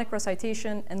learned Quranic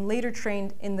recitation and later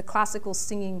trained in the classical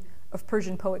singing of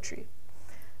Persian poetry.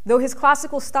 Though his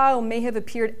classical style may have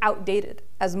appeared outdated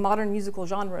as modern musical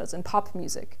genres and pop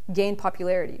music gained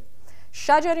popularity,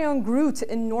 Shajarian grew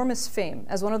to enormous fame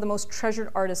as one of the most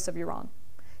treasured artists of Iran.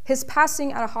 His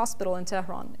passing at a hospital in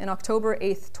Tehran in October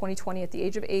 8th, 2020, at the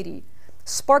age of 80,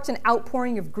 sparked an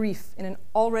outpouring of grief in an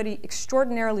already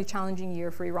extraordinarily challenging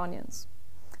year for Iranians.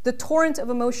 The torrent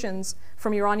of emotions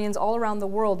from Iranians all around the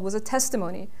world was a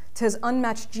testimony to his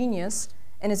unmatched genius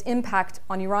and his impact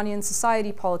on Iranian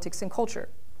society, politics, and culture,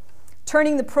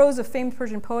 turning the prose of famed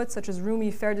Persian poets such as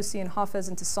Rumi, Ferdowsi, and Hafez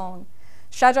into song.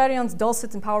 Shajarian's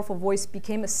dulcet and powerful voice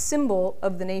became a symbol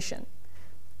of the nation.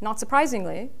 Not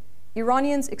surprisingly,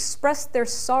 Iranians expressed their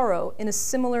sorrow in a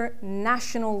similar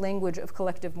national language of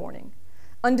collective mourning.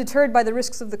 Undeterred by the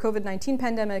risks of the COVID-19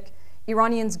 pandemic,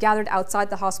 Iranians gathered outside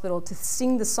the hospital to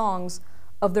sing the songs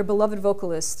of their beloved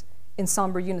vocalist in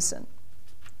somber unison.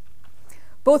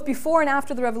 Both before and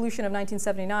after the revolution of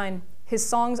 1979, his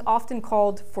songs often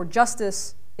called for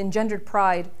justice, engendered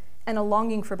pride, and a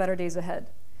longing for better days ahead.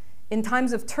 In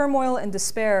times of turmoil and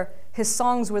despair, his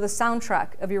songs were the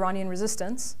soundtrack of Iranian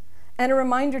resistance and a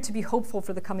reminder to be hopeful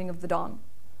for the coming of the dawn.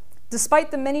 Despite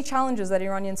the many challenges that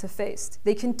Iranians have faced,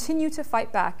 they continue to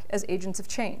fight back as agents of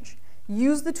change,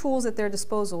 use the tools at their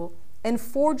disposal, and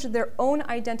forge their own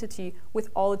identity with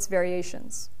all its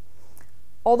variations.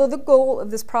 Although the goal of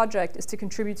this project is to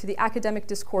contribute to the academic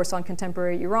discourse on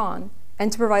contemporary Iran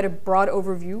and to provide a broad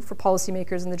overview for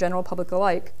policymakers and the general public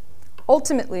alike,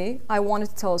 ultimately, I wanted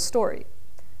to tell a story.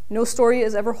 No story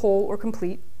is ever whole or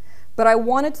complete, but I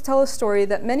wanted to tell a story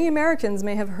that many Americans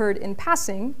may have heard in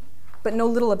passing, but know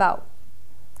little about.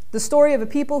 The story of a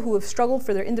people who have struggled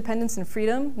for their independence and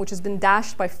freedom, which has been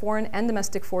dashed by foreign and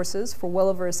domestic forces for well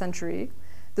over a century.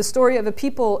 The story of a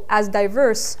people as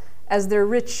diverse as their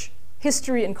rich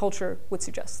history and culture would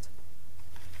suggest.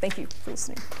 Thank you for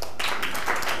listening.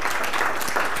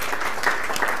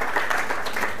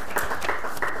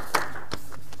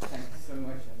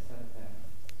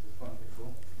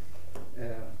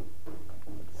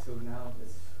 So now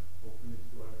let's open it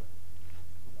to our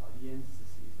audience to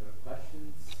see if there are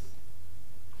questions.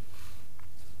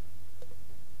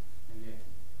 And yeah.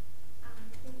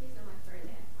 Thank you so much for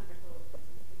the wonderful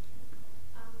presentation.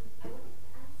 I wanted to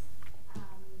ask,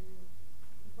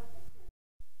 what is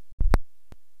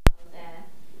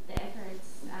the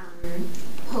efforts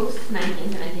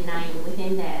post-1979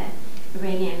 within the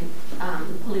Iranian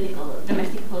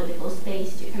domestic political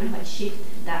space to kind of like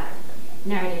shift that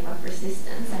narrative of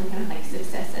resistance and kind of like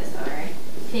successes or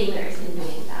failures in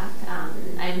doing that.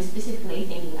 I'm specifically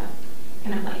thinking of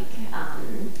kind of like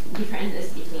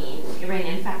differences between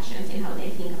Iranian factions in how they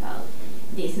think about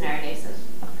these narratives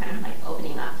of kind of like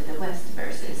opening up to the West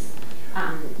versus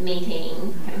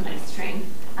maintaining kind of like strength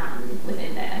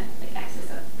within the like axis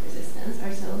of resistance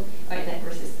or so, or that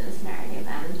resistance narrative,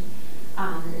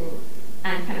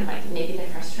 and kind of like maybe the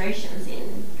frustrations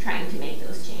in trying to make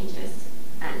those changes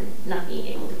and not being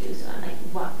able to do so, and like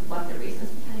what the reasons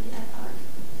behind that are.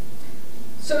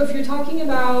 So if you're talking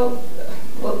about,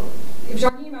 well, if you're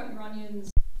talking about Iranians,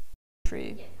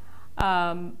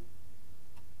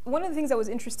 one of the things that was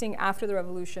interesting after the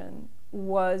revolution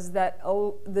was that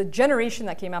the generation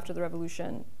that came after the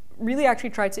revolution really actually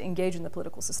tried to engage in the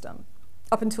political system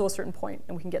up until a certain point,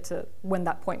 and we can get to when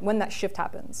that shift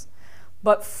happens.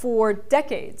 But for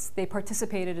decades, they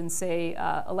participated in, say,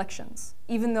 elections.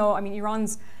 Even though, I mean,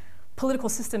 Iran's political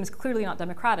system is clearly not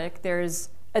democratic, there's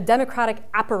a democratic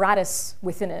apparatus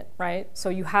within it, right? So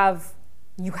you have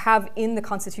in the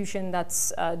constitution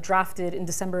that's drafted in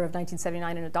December of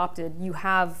 1979 and adopted, you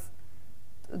have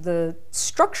the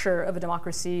structure of a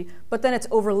democracy, but then it's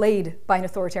overlaid by an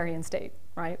authoritarian state,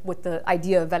 right? With the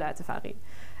idea of Wala Ittifaqi.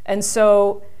 And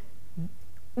so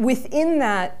within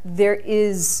that, there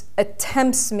is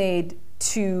attempts made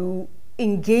to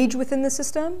engage within the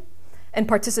system and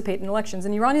participate in elections.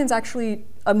 And Iranians actually,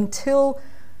 until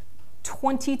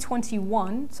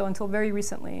 2021, so until very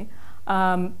recently,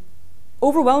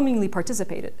 overwhelmingly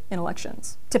participated in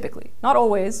elections, typically. Not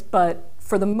always, but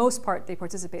for the most part, they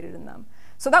participated in them.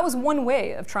 So that was one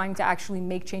way of trying to actually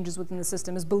make changes within the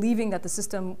system, is believing that the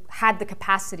system had the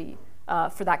capacity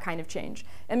for that kind of change.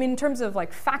 I mean, in terms of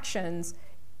like factions,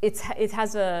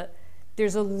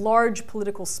 there's a large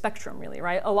political spectrum, really,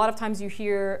 right? A lot of times you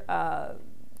hear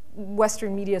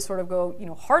Western media sort of go, you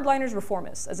know, hardliners,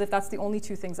 reformists, as if that's the only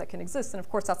two things that can exist. And of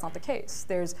course, that's not the case.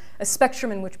 There's a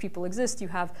spectrum in which people exist. You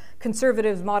have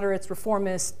conservatives, moderates,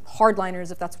 reformists, hardliners,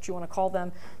 if that's what you want to call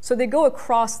them. So they go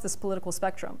across this political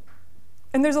spectrum.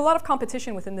 And there's a lot of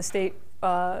competition within the state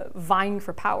vying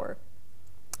for power,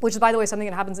 which is, by the way, something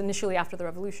that happens initially after the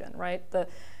revolution, right? The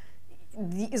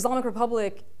Islamic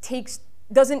Republic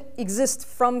doesn't exist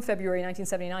from February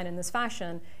 1979 in this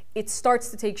fashion. It starts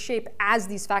to take shape as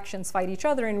these factions fight each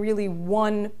other, and really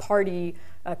one party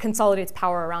consolidates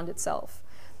power around itself.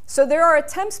 So there are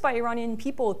attempts by Iranian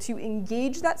people to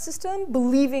engage that system,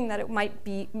 believing that it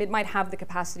might have the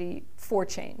capacity for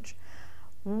change.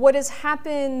 What has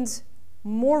happened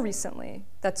more recently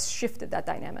that's shifted that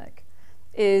dynamic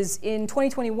is in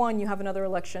 2021, you have another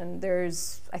election.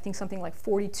 There's, I think, something like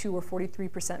 42 or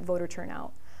 43% voter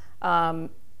turnout,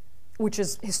 which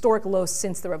is historic low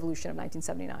since the revolution of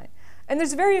 1979. And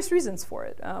there's various reasons for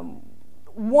it.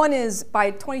 One is,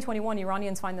 by 2021,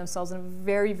 Iranians find themselves in a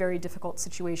very, very difficult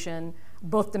situation,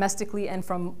 both domestically and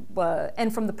from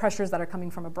the pressures that are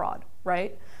coming from abroad,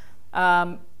 right?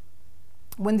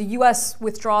 When the US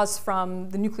withdraws from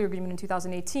the nuclear agreement in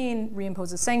 2018,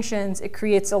 reimposes sanctions, it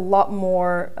creates a lot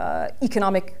more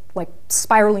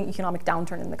spiraling economic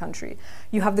downturn in the country.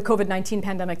 You have the COVID-19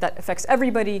 pandemic that affects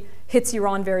everybody, hits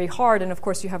Iran very hard, and of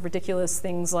course you have ridiculous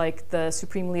things like the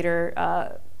Supreme Leader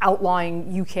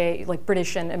outlawing UK, like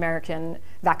British and American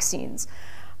vaccines.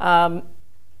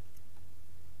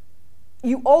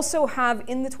 You also have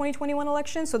in the 2021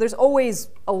 election, so there's always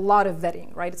a lot of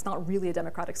vetting, right? It's not really a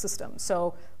democratic system.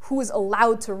 So who is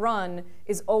allowed to run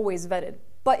is always vetted.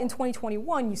 But in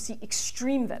 2021, you see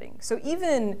extreme vetting. So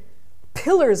even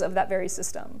pillars of that very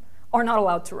system are not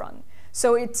allowed to run.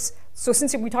 So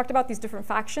since we talked about these different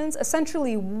factions,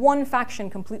 essentially one faction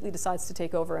completely decides to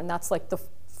take over, and that's like the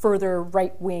further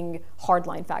right-wing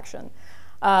hardline faction.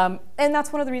 And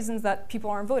that's one of the reasons that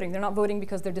people aren't voting. They're not voting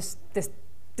because they're just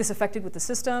disaffected with the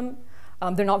system.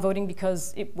 They're not voting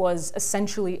because it was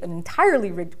essentially an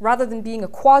entirely rigged, rather than being a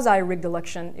quasi-rigged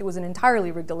election, it was an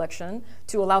entirely rigged election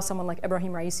to allow someone like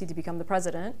Ebrahim Raisi to become the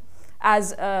president.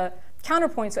 As a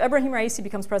counterpoint, so Ebrahim Raisi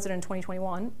becomes president in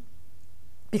 2021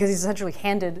 because he's essentially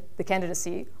handed the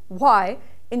candidacy. Why?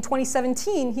 In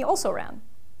 2017, he also ran.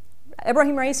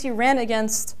 Ebrahim Raisi ran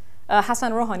against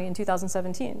Hassan Rouhani in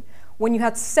 2017, when you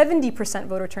had 70%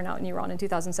 voter turnout in Iran in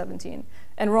 2017,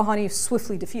 and Rouhani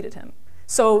swiftly defeated him.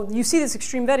 So you see this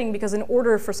extreme vetting because in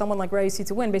order for someone like Raisi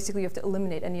to win, basically you have to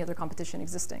eliminate any other competition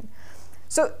existing.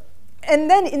 So, and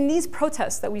then in these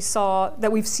protests that we've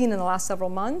seen in the last several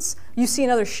months, you see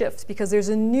another shift because there's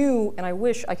a new, and I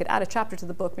wish I could add a chapter to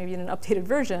the book, maybe in an updated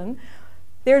version,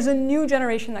 there's a new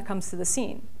generation that comes to the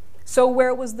scene. So where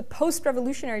it was the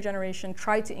post-revolutionary generation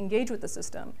tried to engage with the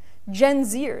system, Gen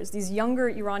Zers, these younger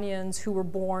Iranians who were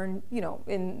born,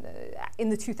 in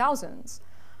the 2000s,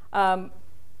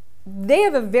 they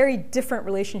have a very different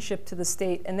relationship to the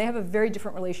state, and they have a very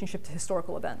different relationship to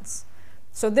historical events.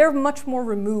 So they're much more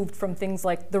removed from things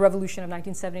like the revolution of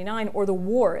 1979 or the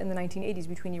war in the 1980s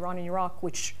between Iran and Iraq,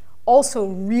 which also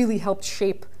really helped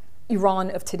shape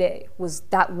Iran of today, was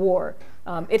that war.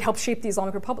 It helped shape the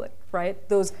Islamic Republic, right?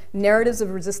 Those narratives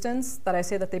of resistance that I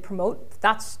say that they promote,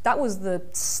 that was the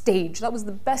stage, that was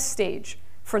the best stage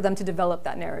for them to develop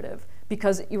that narrative,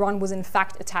 because Iran was in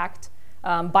fact attacked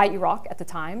by Iraq at the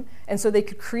time. And so they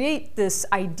could create this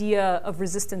idea of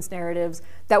resistance narratives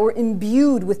that were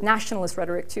imbued with nationalist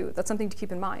rhetoric too. That's something to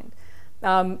keep in mind.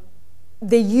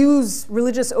 They use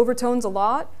religious overtones a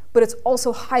lot, but it's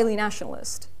also highly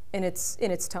nationalist in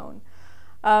its tone.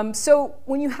 So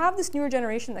when you have this newer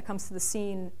generation that comes to the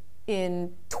scene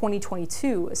in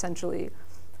 2022, essentially,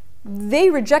 they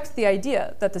reject the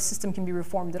idea that the system can be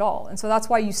reformed at all. And so that's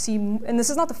why you see, and this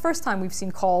is not the first time we've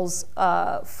seen calls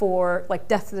for like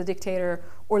death to the dictator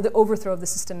or the overthrow of the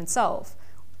system itself.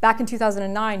 Back in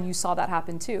 2009, you saw that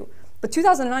happen too. But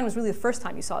 2009 was really the first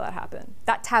time you saw that happen.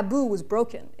 That taboo was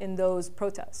broken in those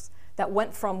protests that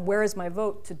went from where is my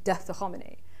vote to death to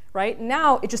Khamenei. Right?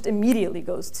 Now it just immediately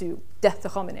goes to death to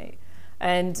Khamenei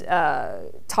and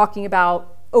talking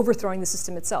about overthrowing the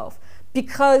system itself.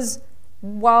 Because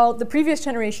while the previous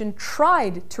generation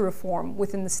tried to reform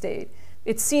within the state,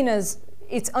 it's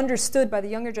understood by the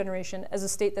younger generation as a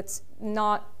state that's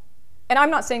not, and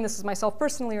I'm not saying this is myself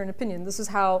personally or an opinion, this is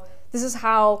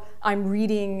how I'm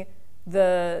reading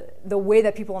the way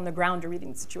that people on the ground are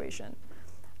reading the situation.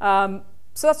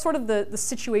 So that's sort of the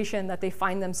situation that they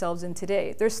find themselves in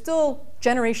today. There's still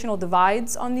generational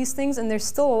divides on these things, and there's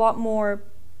still a lot more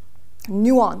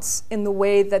nuance in the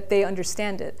way that they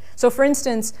understand it. So for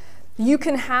instance, you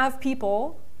can have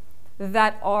people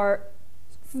that are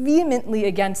vehemently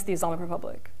against the Islamic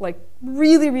Republic, like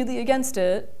really, really against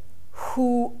it,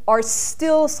 who are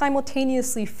still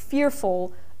simultaneously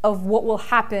fearful of what will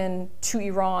happen to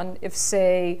Iran if,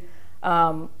 say,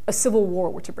 a civil war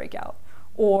were to break out,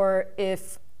 or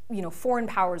if foreign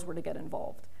powers were to get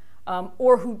involved,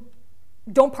 or who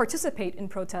don't participate in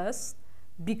protests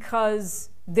because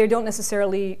they don't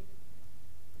necessarily,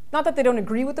 not that they don't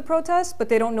agree with the protest, but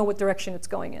they don't know what direction it's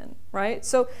going in, right?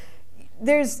 So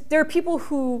there are people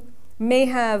who may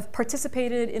have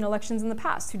participated in elections in the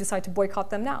past who decide to boycott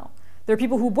them now. There are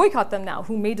people who boycott them now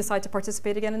who may decide to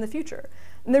participate again in the future.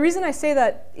 And the reason I say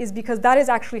that is because that is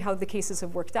actually how the cases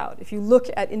have worked out. If you look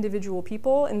at individual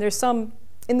people, and there's some,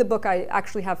 in the book I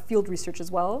actually have field research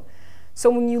as well. So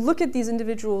when you look at these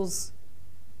individuals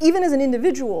even as an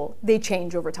individual, they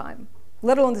change over time,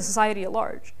 let alone the society at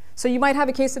large. So you might have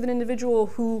a case of an individual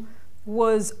who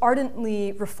was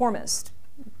ardently reformist,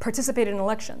 participated in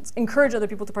elections, encouraged other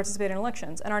people to participate in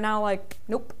elections, and are now like,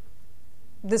 nope,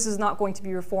 this is not going to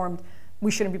be reformed.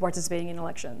 We shouldn't be participating in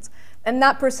elections. And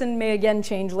that person may again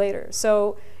change later.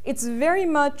 So it's very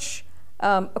much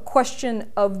a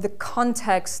question of the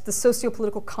context, the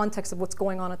socio-political context of what's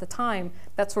going on at the time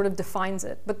that sort of defines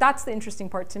it. But that's the interesting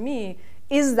part to me,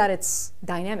 is that it's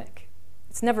dynamic.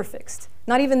 It's never fixed.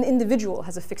 Not even the individual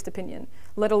has a fixed opinion,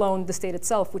 let alone the state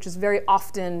itself, which is very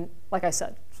often, like I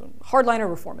said, hardliner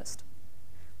reformist.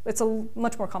 It's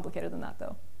much more complicated than that,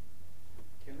 though.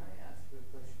 Can I ask you a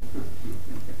question?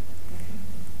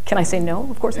 Can I say no?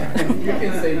 Of course not. You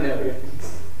can say no.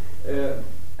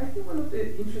 I think one of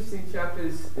the interesting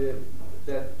chapters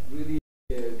that really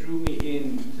drew me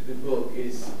into the book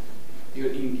is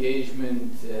your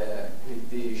engagement with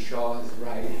the Shah's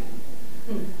writing.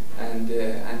 And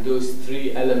those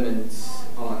three elements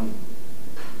on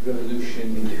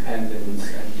revolution, independence,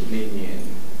 and dominion,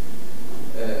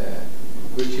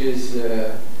 which is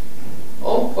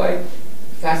all quite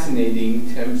fascinating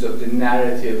in terms of the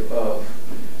narrative of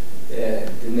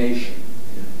the nation.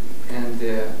 And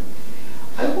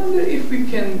I wonder if we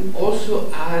can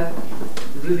also add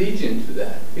religion to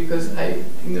that, because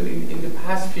in the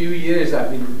past few years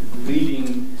I've been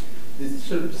reading this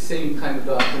sort of same kind of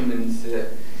documents,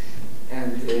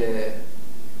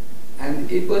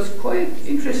 and it was quite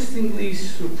interestingly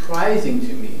surprising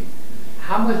to me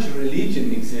how much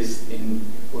religion exists in,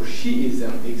 or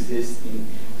Shiism exists in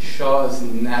Shah's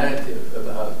narrative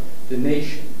about the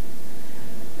nation.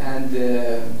 And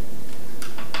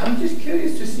I'm just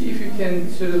curious to see if you can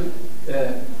sort of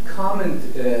comment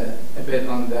a bit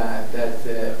on that,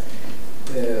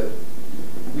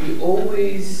 we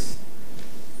always,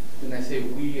 when I say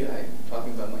we, I'm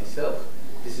talking about myself,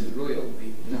 this is royal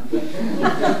we,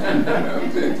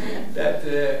 that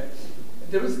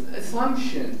there was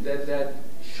assumption that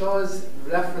Shah's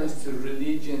reference to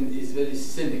religion is very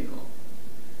cynical.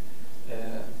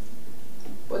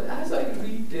 But as I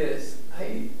read this,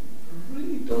 I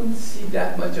really don't see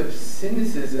that much of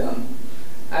cynicism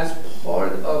as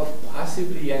part of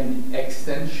possibly an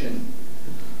extension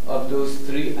of those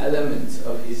three elements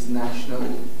of his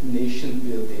national nation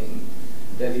building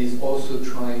that he's also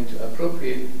trying to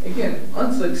appropriate, again,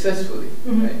 unsuccessfully,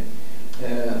 right?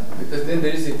 Because then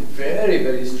there is a very,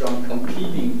 very strong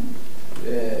competing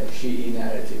Shi'i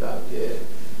narrative out there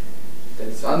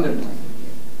that's undermining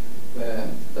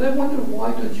him. But I wonder,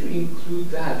 why don't you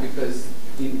include that? Because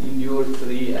in your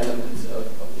three elements of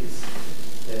his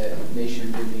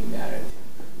nation-building narrative.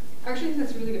 Actually, I think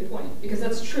that's a really good point, because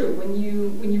that's true. When you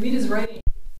read his writing,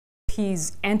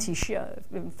 he's anti-Shia.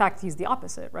 In fact, he's the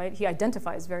opposite, right? He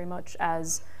identifies very much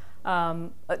as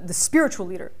the spiritual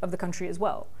leader of the country as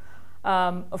well.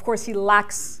 Of course, he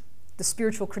lacks the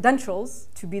spiritual credentials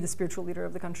to be the spiritual leader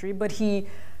of the country, but he,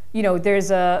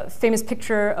 there's a famous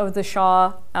picture of the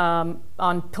Shah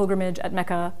on pilgrimage at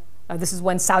Mecca. This is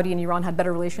when Saudi and Iran had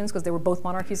better relations because they were both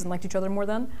monarchies and liked each other more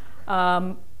then.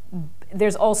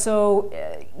 There's also,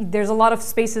 there's a lot of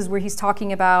spaces where he's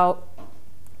talking about,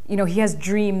 he has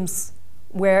dreams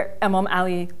where Imam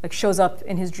Ali shows up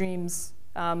in his dreams.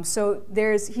 So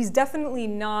he's definitely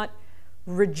not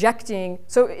rejecting,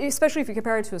 so especially if you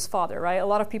compare it to his father, right? A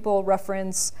lot of people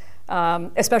reference,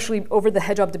 especially over the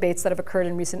hijab debates that have occurred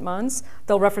in recent months,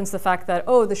 they'll reference the fact that,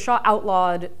 oh, the Shah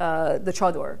outlawed the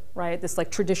chador, right? This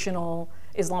traditional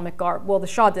Islamic garb. Well, the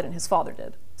Shah didn't, his father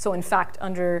did. So in fact,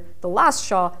 under the last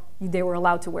Shah, they were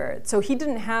allowed to wear it. So he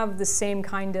didn't have the same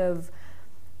kind of,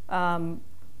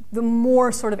 the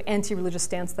more sort of anti-religious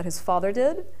stance that his father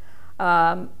did.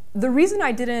 The reason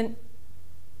I didn't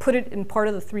put it in part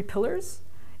of the three pillars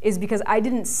is because I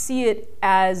didn't see it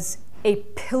as a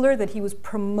pillar that he was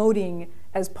promoting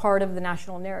as part of the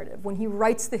national narrative. When he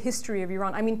writes the history of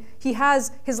Iran, I mean,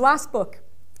 his last book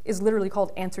is literally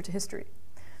called Answer to History.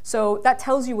 So that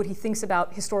tells you what he thinks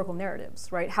about historical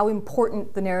narratives, right? How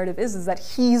important the narrative is that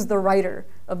he's the writer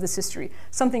of this history.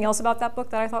 Something else about that book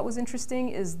that I thought was interesting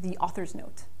is the author's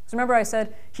note. So remember I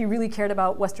said he really cared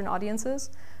about Western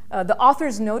audiences? The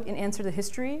author's note in Answer to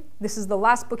History, this is the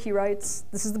last book he writes.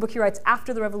 This is the book he writes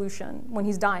after the revolution, when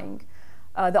he's dying.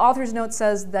 The author's note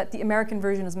says that the American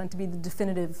version is meant to be the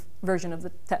definitive version of the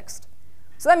text.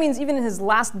 So that means even in his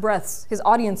last breaths, his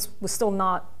audience was still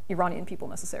not Iranian people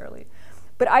necessarily.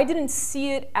 But I didn't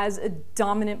see it as a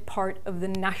dominant part of the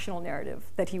national narrative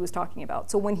that he was talking about.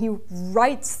 So when he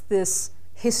writes this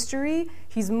history,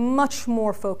 he's much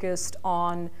more focused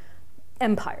on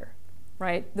empire,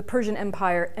 right? The Persian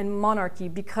Empire and monarchy,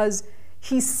 because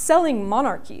he's selling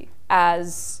monarchy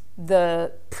as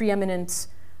the preeminent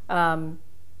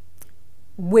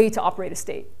way to operate a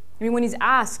state. I mean, when he's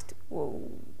asked, well,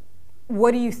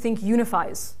 what do you think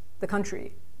unifies the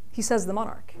country? He says the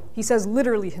monarch. He says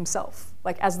literally himself,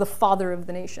 like as the father of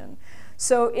the nation.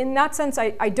 So in that sense,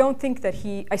 I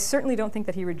certainly don't think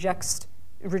that he rejects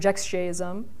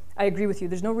Shi'ism. I agree with you.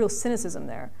 There's no real cynicism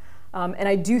there. And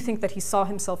I do think that he saw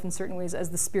himself in certain ways as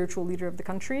the spiritual leader of the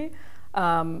country.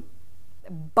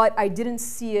 But I didn't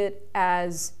see it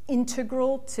as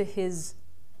integral to his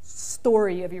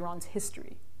story of Iran's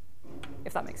history,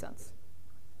 if that makes sense.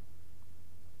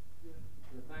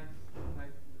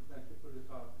 Thank you for the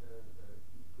talk.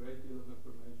 A great deal of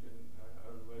information.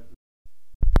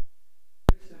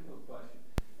 Very simple question.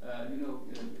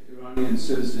 Iranian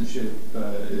citizenship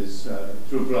is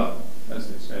through blood, as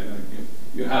they say. Like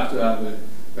you have to have a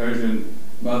Persian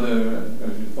mother, a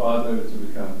Persian father to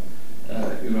become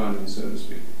Iranian, so to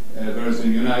speak. Whereas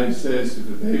in the United States, if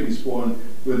a baby is born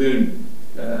within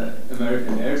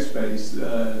American airspace,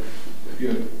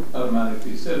 you're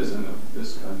automatically a citizen of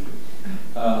this country.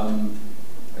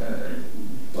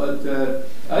 But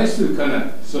I used to kind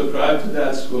of subscribe to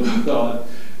that school of thought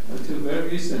until very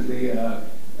recently.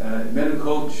 Met a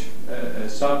coach, a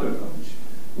soccer coach,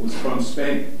 who was from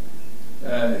Spain.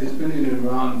 He's been in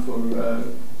Iran for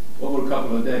over a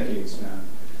couple of decades now.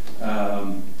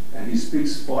 And he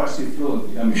speaks Farsi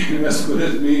fluently. I mean, as good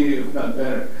as me, if not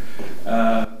better.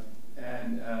 How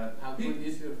good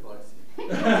is your Farsi?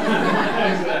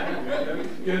 Exactly.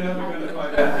 You're never going to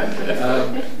find out.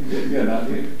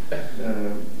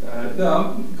 No,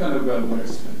 I'm kind of well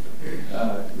versed in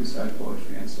recite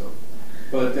poetry and so.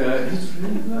 But he's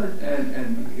really good,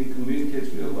 and he communicates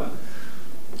real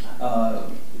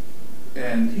well.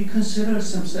 And he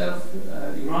considers himself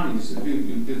Iranian.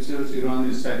 He considers Iran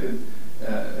his second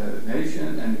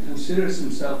nation, and he considers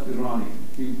himself Iranian.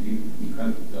 He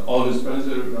kind of, all his friends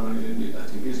are Iranian. I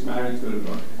think he's married to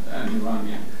an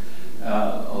Iranian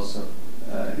also.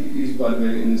 He's, by the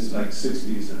way, in his like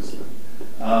 60s and stuff.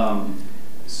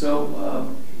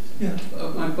 Yeah,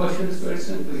 my question is very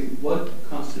simply, what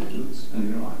constitutes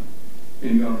an Iranian,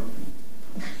 in your opinion?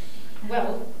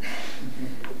 Well,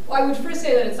 I would first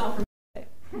say that it's not for me to say,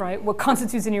 right? What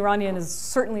constitutes an Iranian is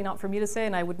certainly not for me to say,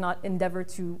 and I would not endeavor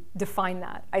to define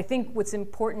that. I think what's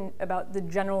important about the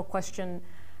general question,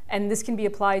 and this can be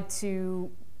applied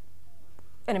to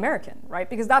an American, right?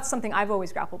 Because that's something I've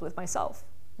always grappled with myself.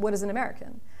 What is an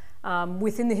American?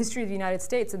 Within the history of the United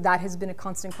States, that has been a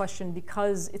constant question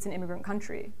because it's an immigrant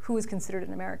country. Who is considered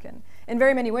an American? In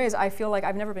very many ways, I feel like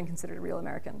I've never been considered a real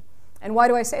American. And why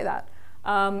do I say that?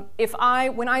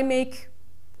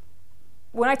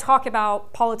 When I talk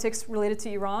about politics related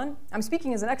to Iran, I'm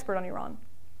speaking as an expert on Iran,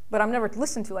 but I'm never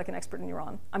listened to like an expert in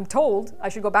Iran. I'm told I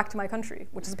should go back to my country,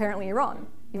 which is apparently Iran,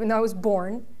 even though I was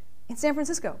born in San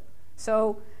Francisco.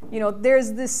 So,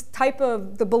 there's this type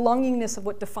of, the belongingness of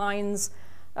what defines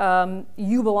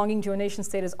you belonging to a nation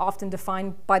state is often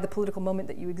defined by the political moment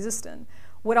that you exist in.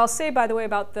 What I'll say, by the way,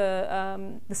 about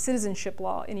the citizenship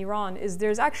law in Iran is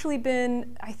there's actually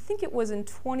been, I think it was in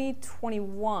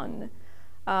 2021,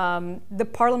 the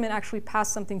parliament actually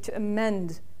passed something to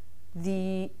amend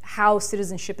how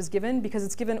citizenship is given, because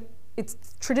it's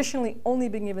traditionally only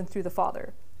been given through the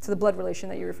father, to the blood relation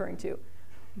that you're referring to.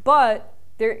 But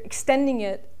they're extending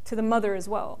it to the mother as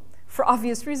well, for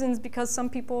obvious reasons, because some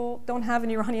people don't have an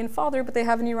Iranian father, but they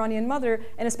have an Iranian mother.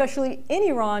 And especially in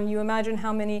Iran, you imagine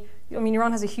how many,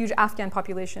 Iran has a huge Afghan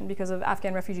population because of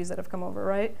Afghan refugees that have come over,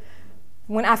 right?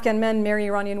 When Afghan men marry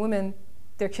Iranian women,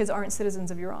 their kids aren't citizens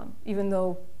of Iran, even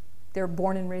though they're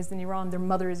born and raised in Iran, their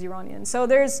mother is Iranian. So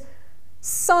there's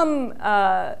some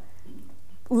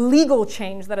legal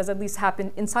change that has at least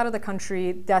happened inside of the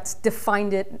country that's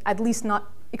defined it, at least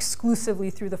not exclusively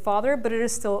through the father, but it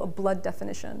is still a blood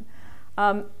definition.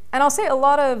 And I'll say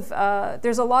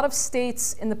there's a lot of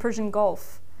states in the Persian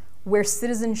Gulf where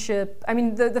citizenship,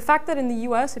 the fact that in the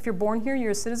US, if you're born here,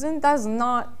 you're a citizen, that is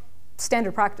not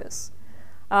standard practice.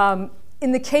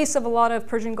 In the case of a lot of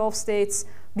Persian Gulf states,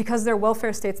 because they're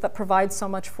welfare states that provide so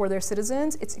much for their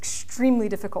citizens, it's extremely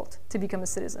difficult to become a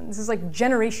citizen. This is like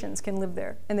generations can live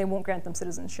there and they won't grant them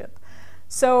citizenship.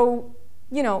 So,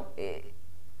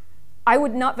 I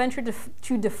would not venture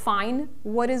to define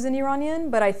what is an Iranian,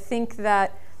 but I think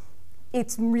that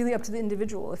it's really up to the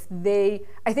individual.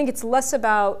 I think it's less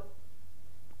about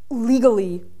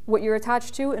legally what you're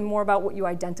attached to and more about what you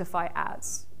identify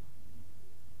as,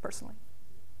 personally.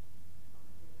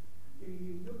 The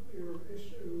nuclear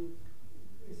issue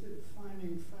is a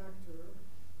defining factor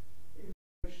in the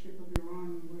relationship of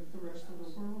Iran with the rest of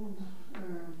the world.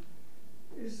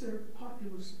 Is there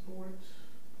popular support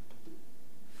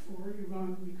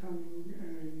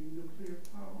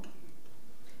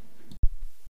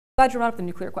Glad you brought up the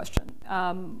nuclear question.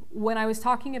 When I was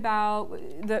talking about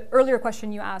the earlier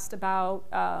question you asked about,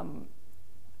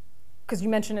 because you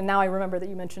mentioned, and now I remember that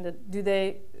you mentioned it, do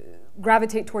they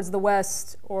gravitate towards the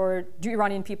West, or do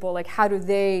Iranian people, like, how do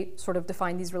they sort of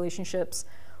define these relationships?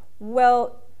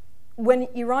 Well, when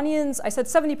Iranians, I said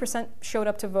 70% showed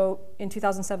up to vote in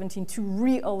 2017 to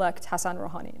re-elect Hassan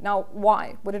Rouhani. Now,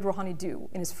 why? What did Rouhani do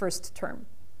in his first term?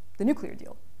 The nuclear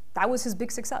deal. That was his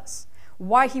big success.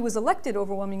 Why he was elected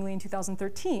overwhelmingly in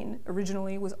 2013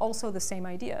 originally was also the same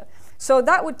idea. So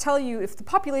that would tell you if the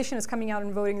population is coming out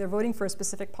and voting, they're voting for a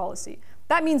specific policy.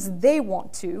 That means they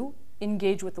want to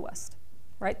engage with the West,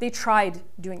 right? They tried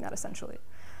doing that essentially.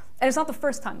 And it's not the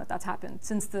first time that that's happened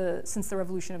since the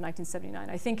revolution of 1979.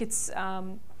 I think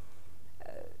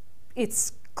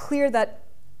it's clear that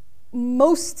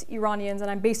most Iranians, and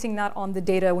I'm basing that on the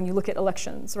data when you look at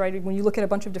elections, right? When you look at a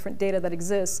bunch of different data that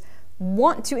exists,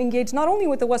 want to engage not only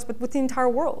with the West, but with the entire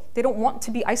world. They don't want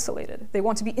to be isolated. They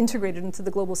want to be integrated into the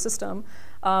global system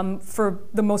for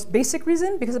the most basic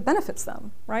reason, because it benefits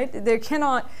them, right?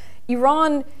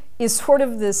 Iran is sort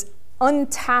of this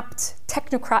untapped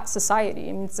technocrat society.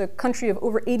 I mean, it's a country of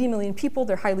over 80 million people.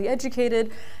 They're highly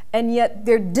educated, and yet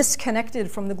they're disconnected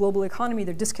from the global economy.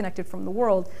 They're disconnected from the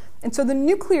world. And so the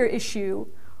nuclear issue,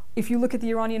 if you look at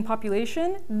the Iranian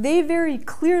population, they very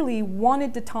clearly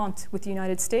wanted détente with the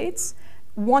United States,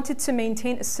 wanted to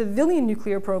maintain a civilian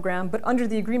nuclear program, but under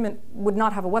the agreement would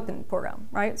not have a weapon program,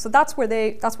 right? So that's where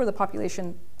the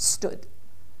population stood.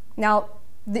 Now,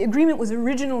 the agreement was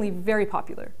originally very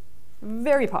popular.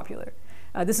 Very popular.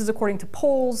 This is according to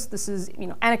polls. This is,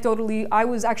 anecdotally, I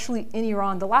was actually in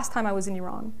Iran. The last time I was in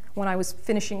Iran, when I was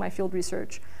finishing my field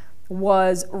research,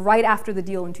 was right after the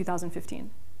deal in 2015.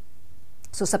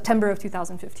 So September of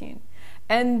 2015.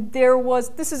 And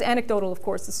this is anecdotal, of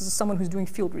course. This is someone who's doing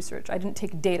field research. I didn't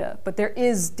take data, but there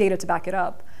is data to back it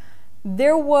up.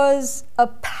 There was a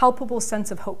palpable sense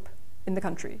of hope in the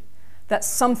country that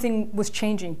something was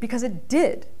changing, because it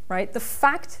did, right? The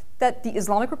fact that the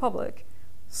Islamic Republic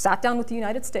sat down with the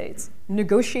United States,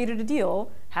 negotiated a deal,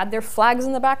 had their flags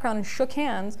in the background and shook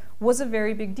hands was a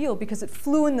very big deal, because it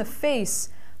flew in the face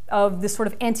of this sort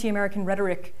of anti-American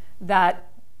rhetoric that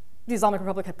the Islamic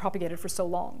Republic had propagated for so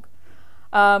long.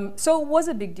 So it was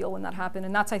a big deal when that happened,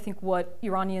 and that's, I think, what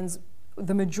Iranians,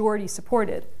 the majority,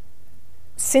 supported.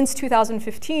 Since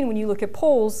 2015, when you look at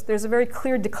polls, there's a very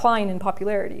clear decline in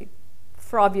popularity,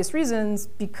 for obvious reasons,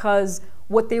 because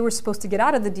what they were supposed to get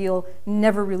out of the deal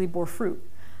never really bore fruit.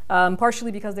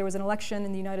 Partially because there was an election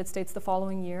in the United States the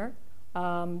following year.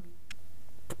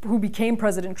 Who became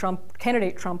President Trump,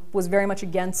 candidate Trump, was very much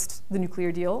against the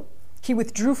nuclear deal. He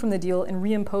withdrew from the deal and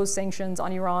reimposed sanctions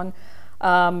on Iran,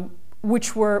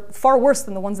 which were far worse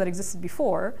than the ones that existed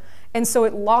before. And so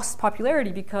it lost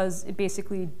popularity because it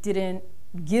basically didn't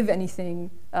give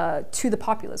anything to the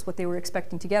populace, what they were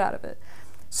expecting to get out of it.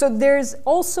 So there's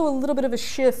also a little bit of a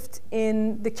shift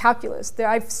in the calculus.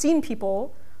 I've seen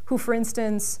people who, for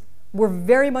instance, were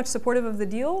very much supportive of the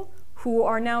deal, who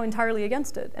are now entirely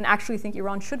against it and actually think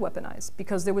Iran should weaponize,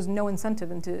 because there was no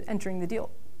incentive into entering the deal,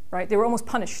 right? They were almost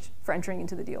punished for entering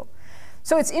into the deal.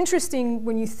 So it's interesting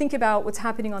when you think about what's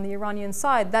happening on the Iranian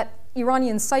side, that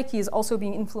Iranian psyche is also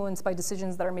being influenced by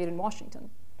decisions that are made in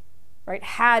Washington, right?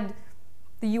 Had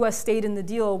the US stayed in the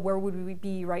deal, where would we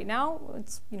be right now?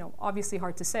 It's obviously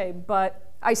hard to say,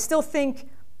 but I still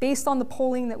think, based on the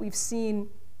polling that we've seen,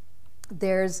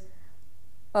 there's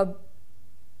a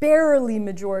barely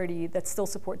majority that still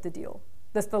support the deal.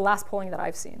 That's the last polling that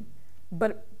I've seen,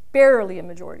 but barely a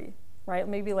majority, right?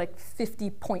 Maybe like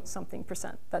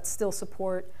 50-point-something% that still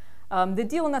support the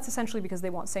deal, and that's essentially because they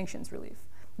want sanctions relief.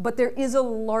 But there's a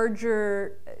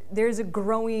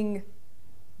growing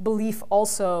belief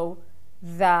also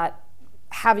that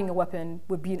having a weapon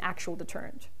would be an actual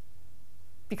deterrent,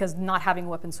 because not having a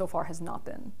weapon so far has not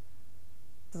been.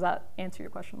 Does that answer your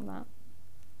question on that?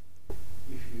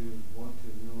 If you want to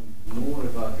know more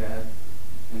about that,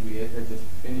 Henrietta just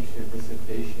finished her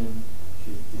dissertation.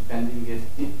 She's defending it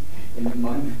in a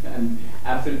month, and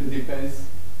after the defense,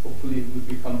 hopefully it will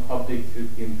become public, so you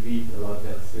can read a lot.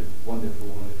 That's a wonderful,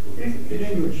 wonderful dissertation.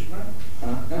 In English,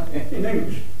 right? In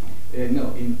English?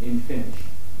 No, in Finnish.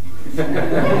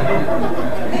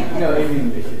 No, in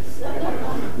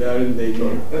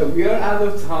English. We are out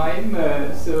of time,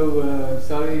 so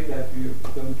sorry that we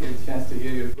don't get a chance to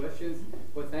hear your questions.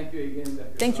 But thank you again.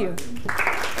 Thank you.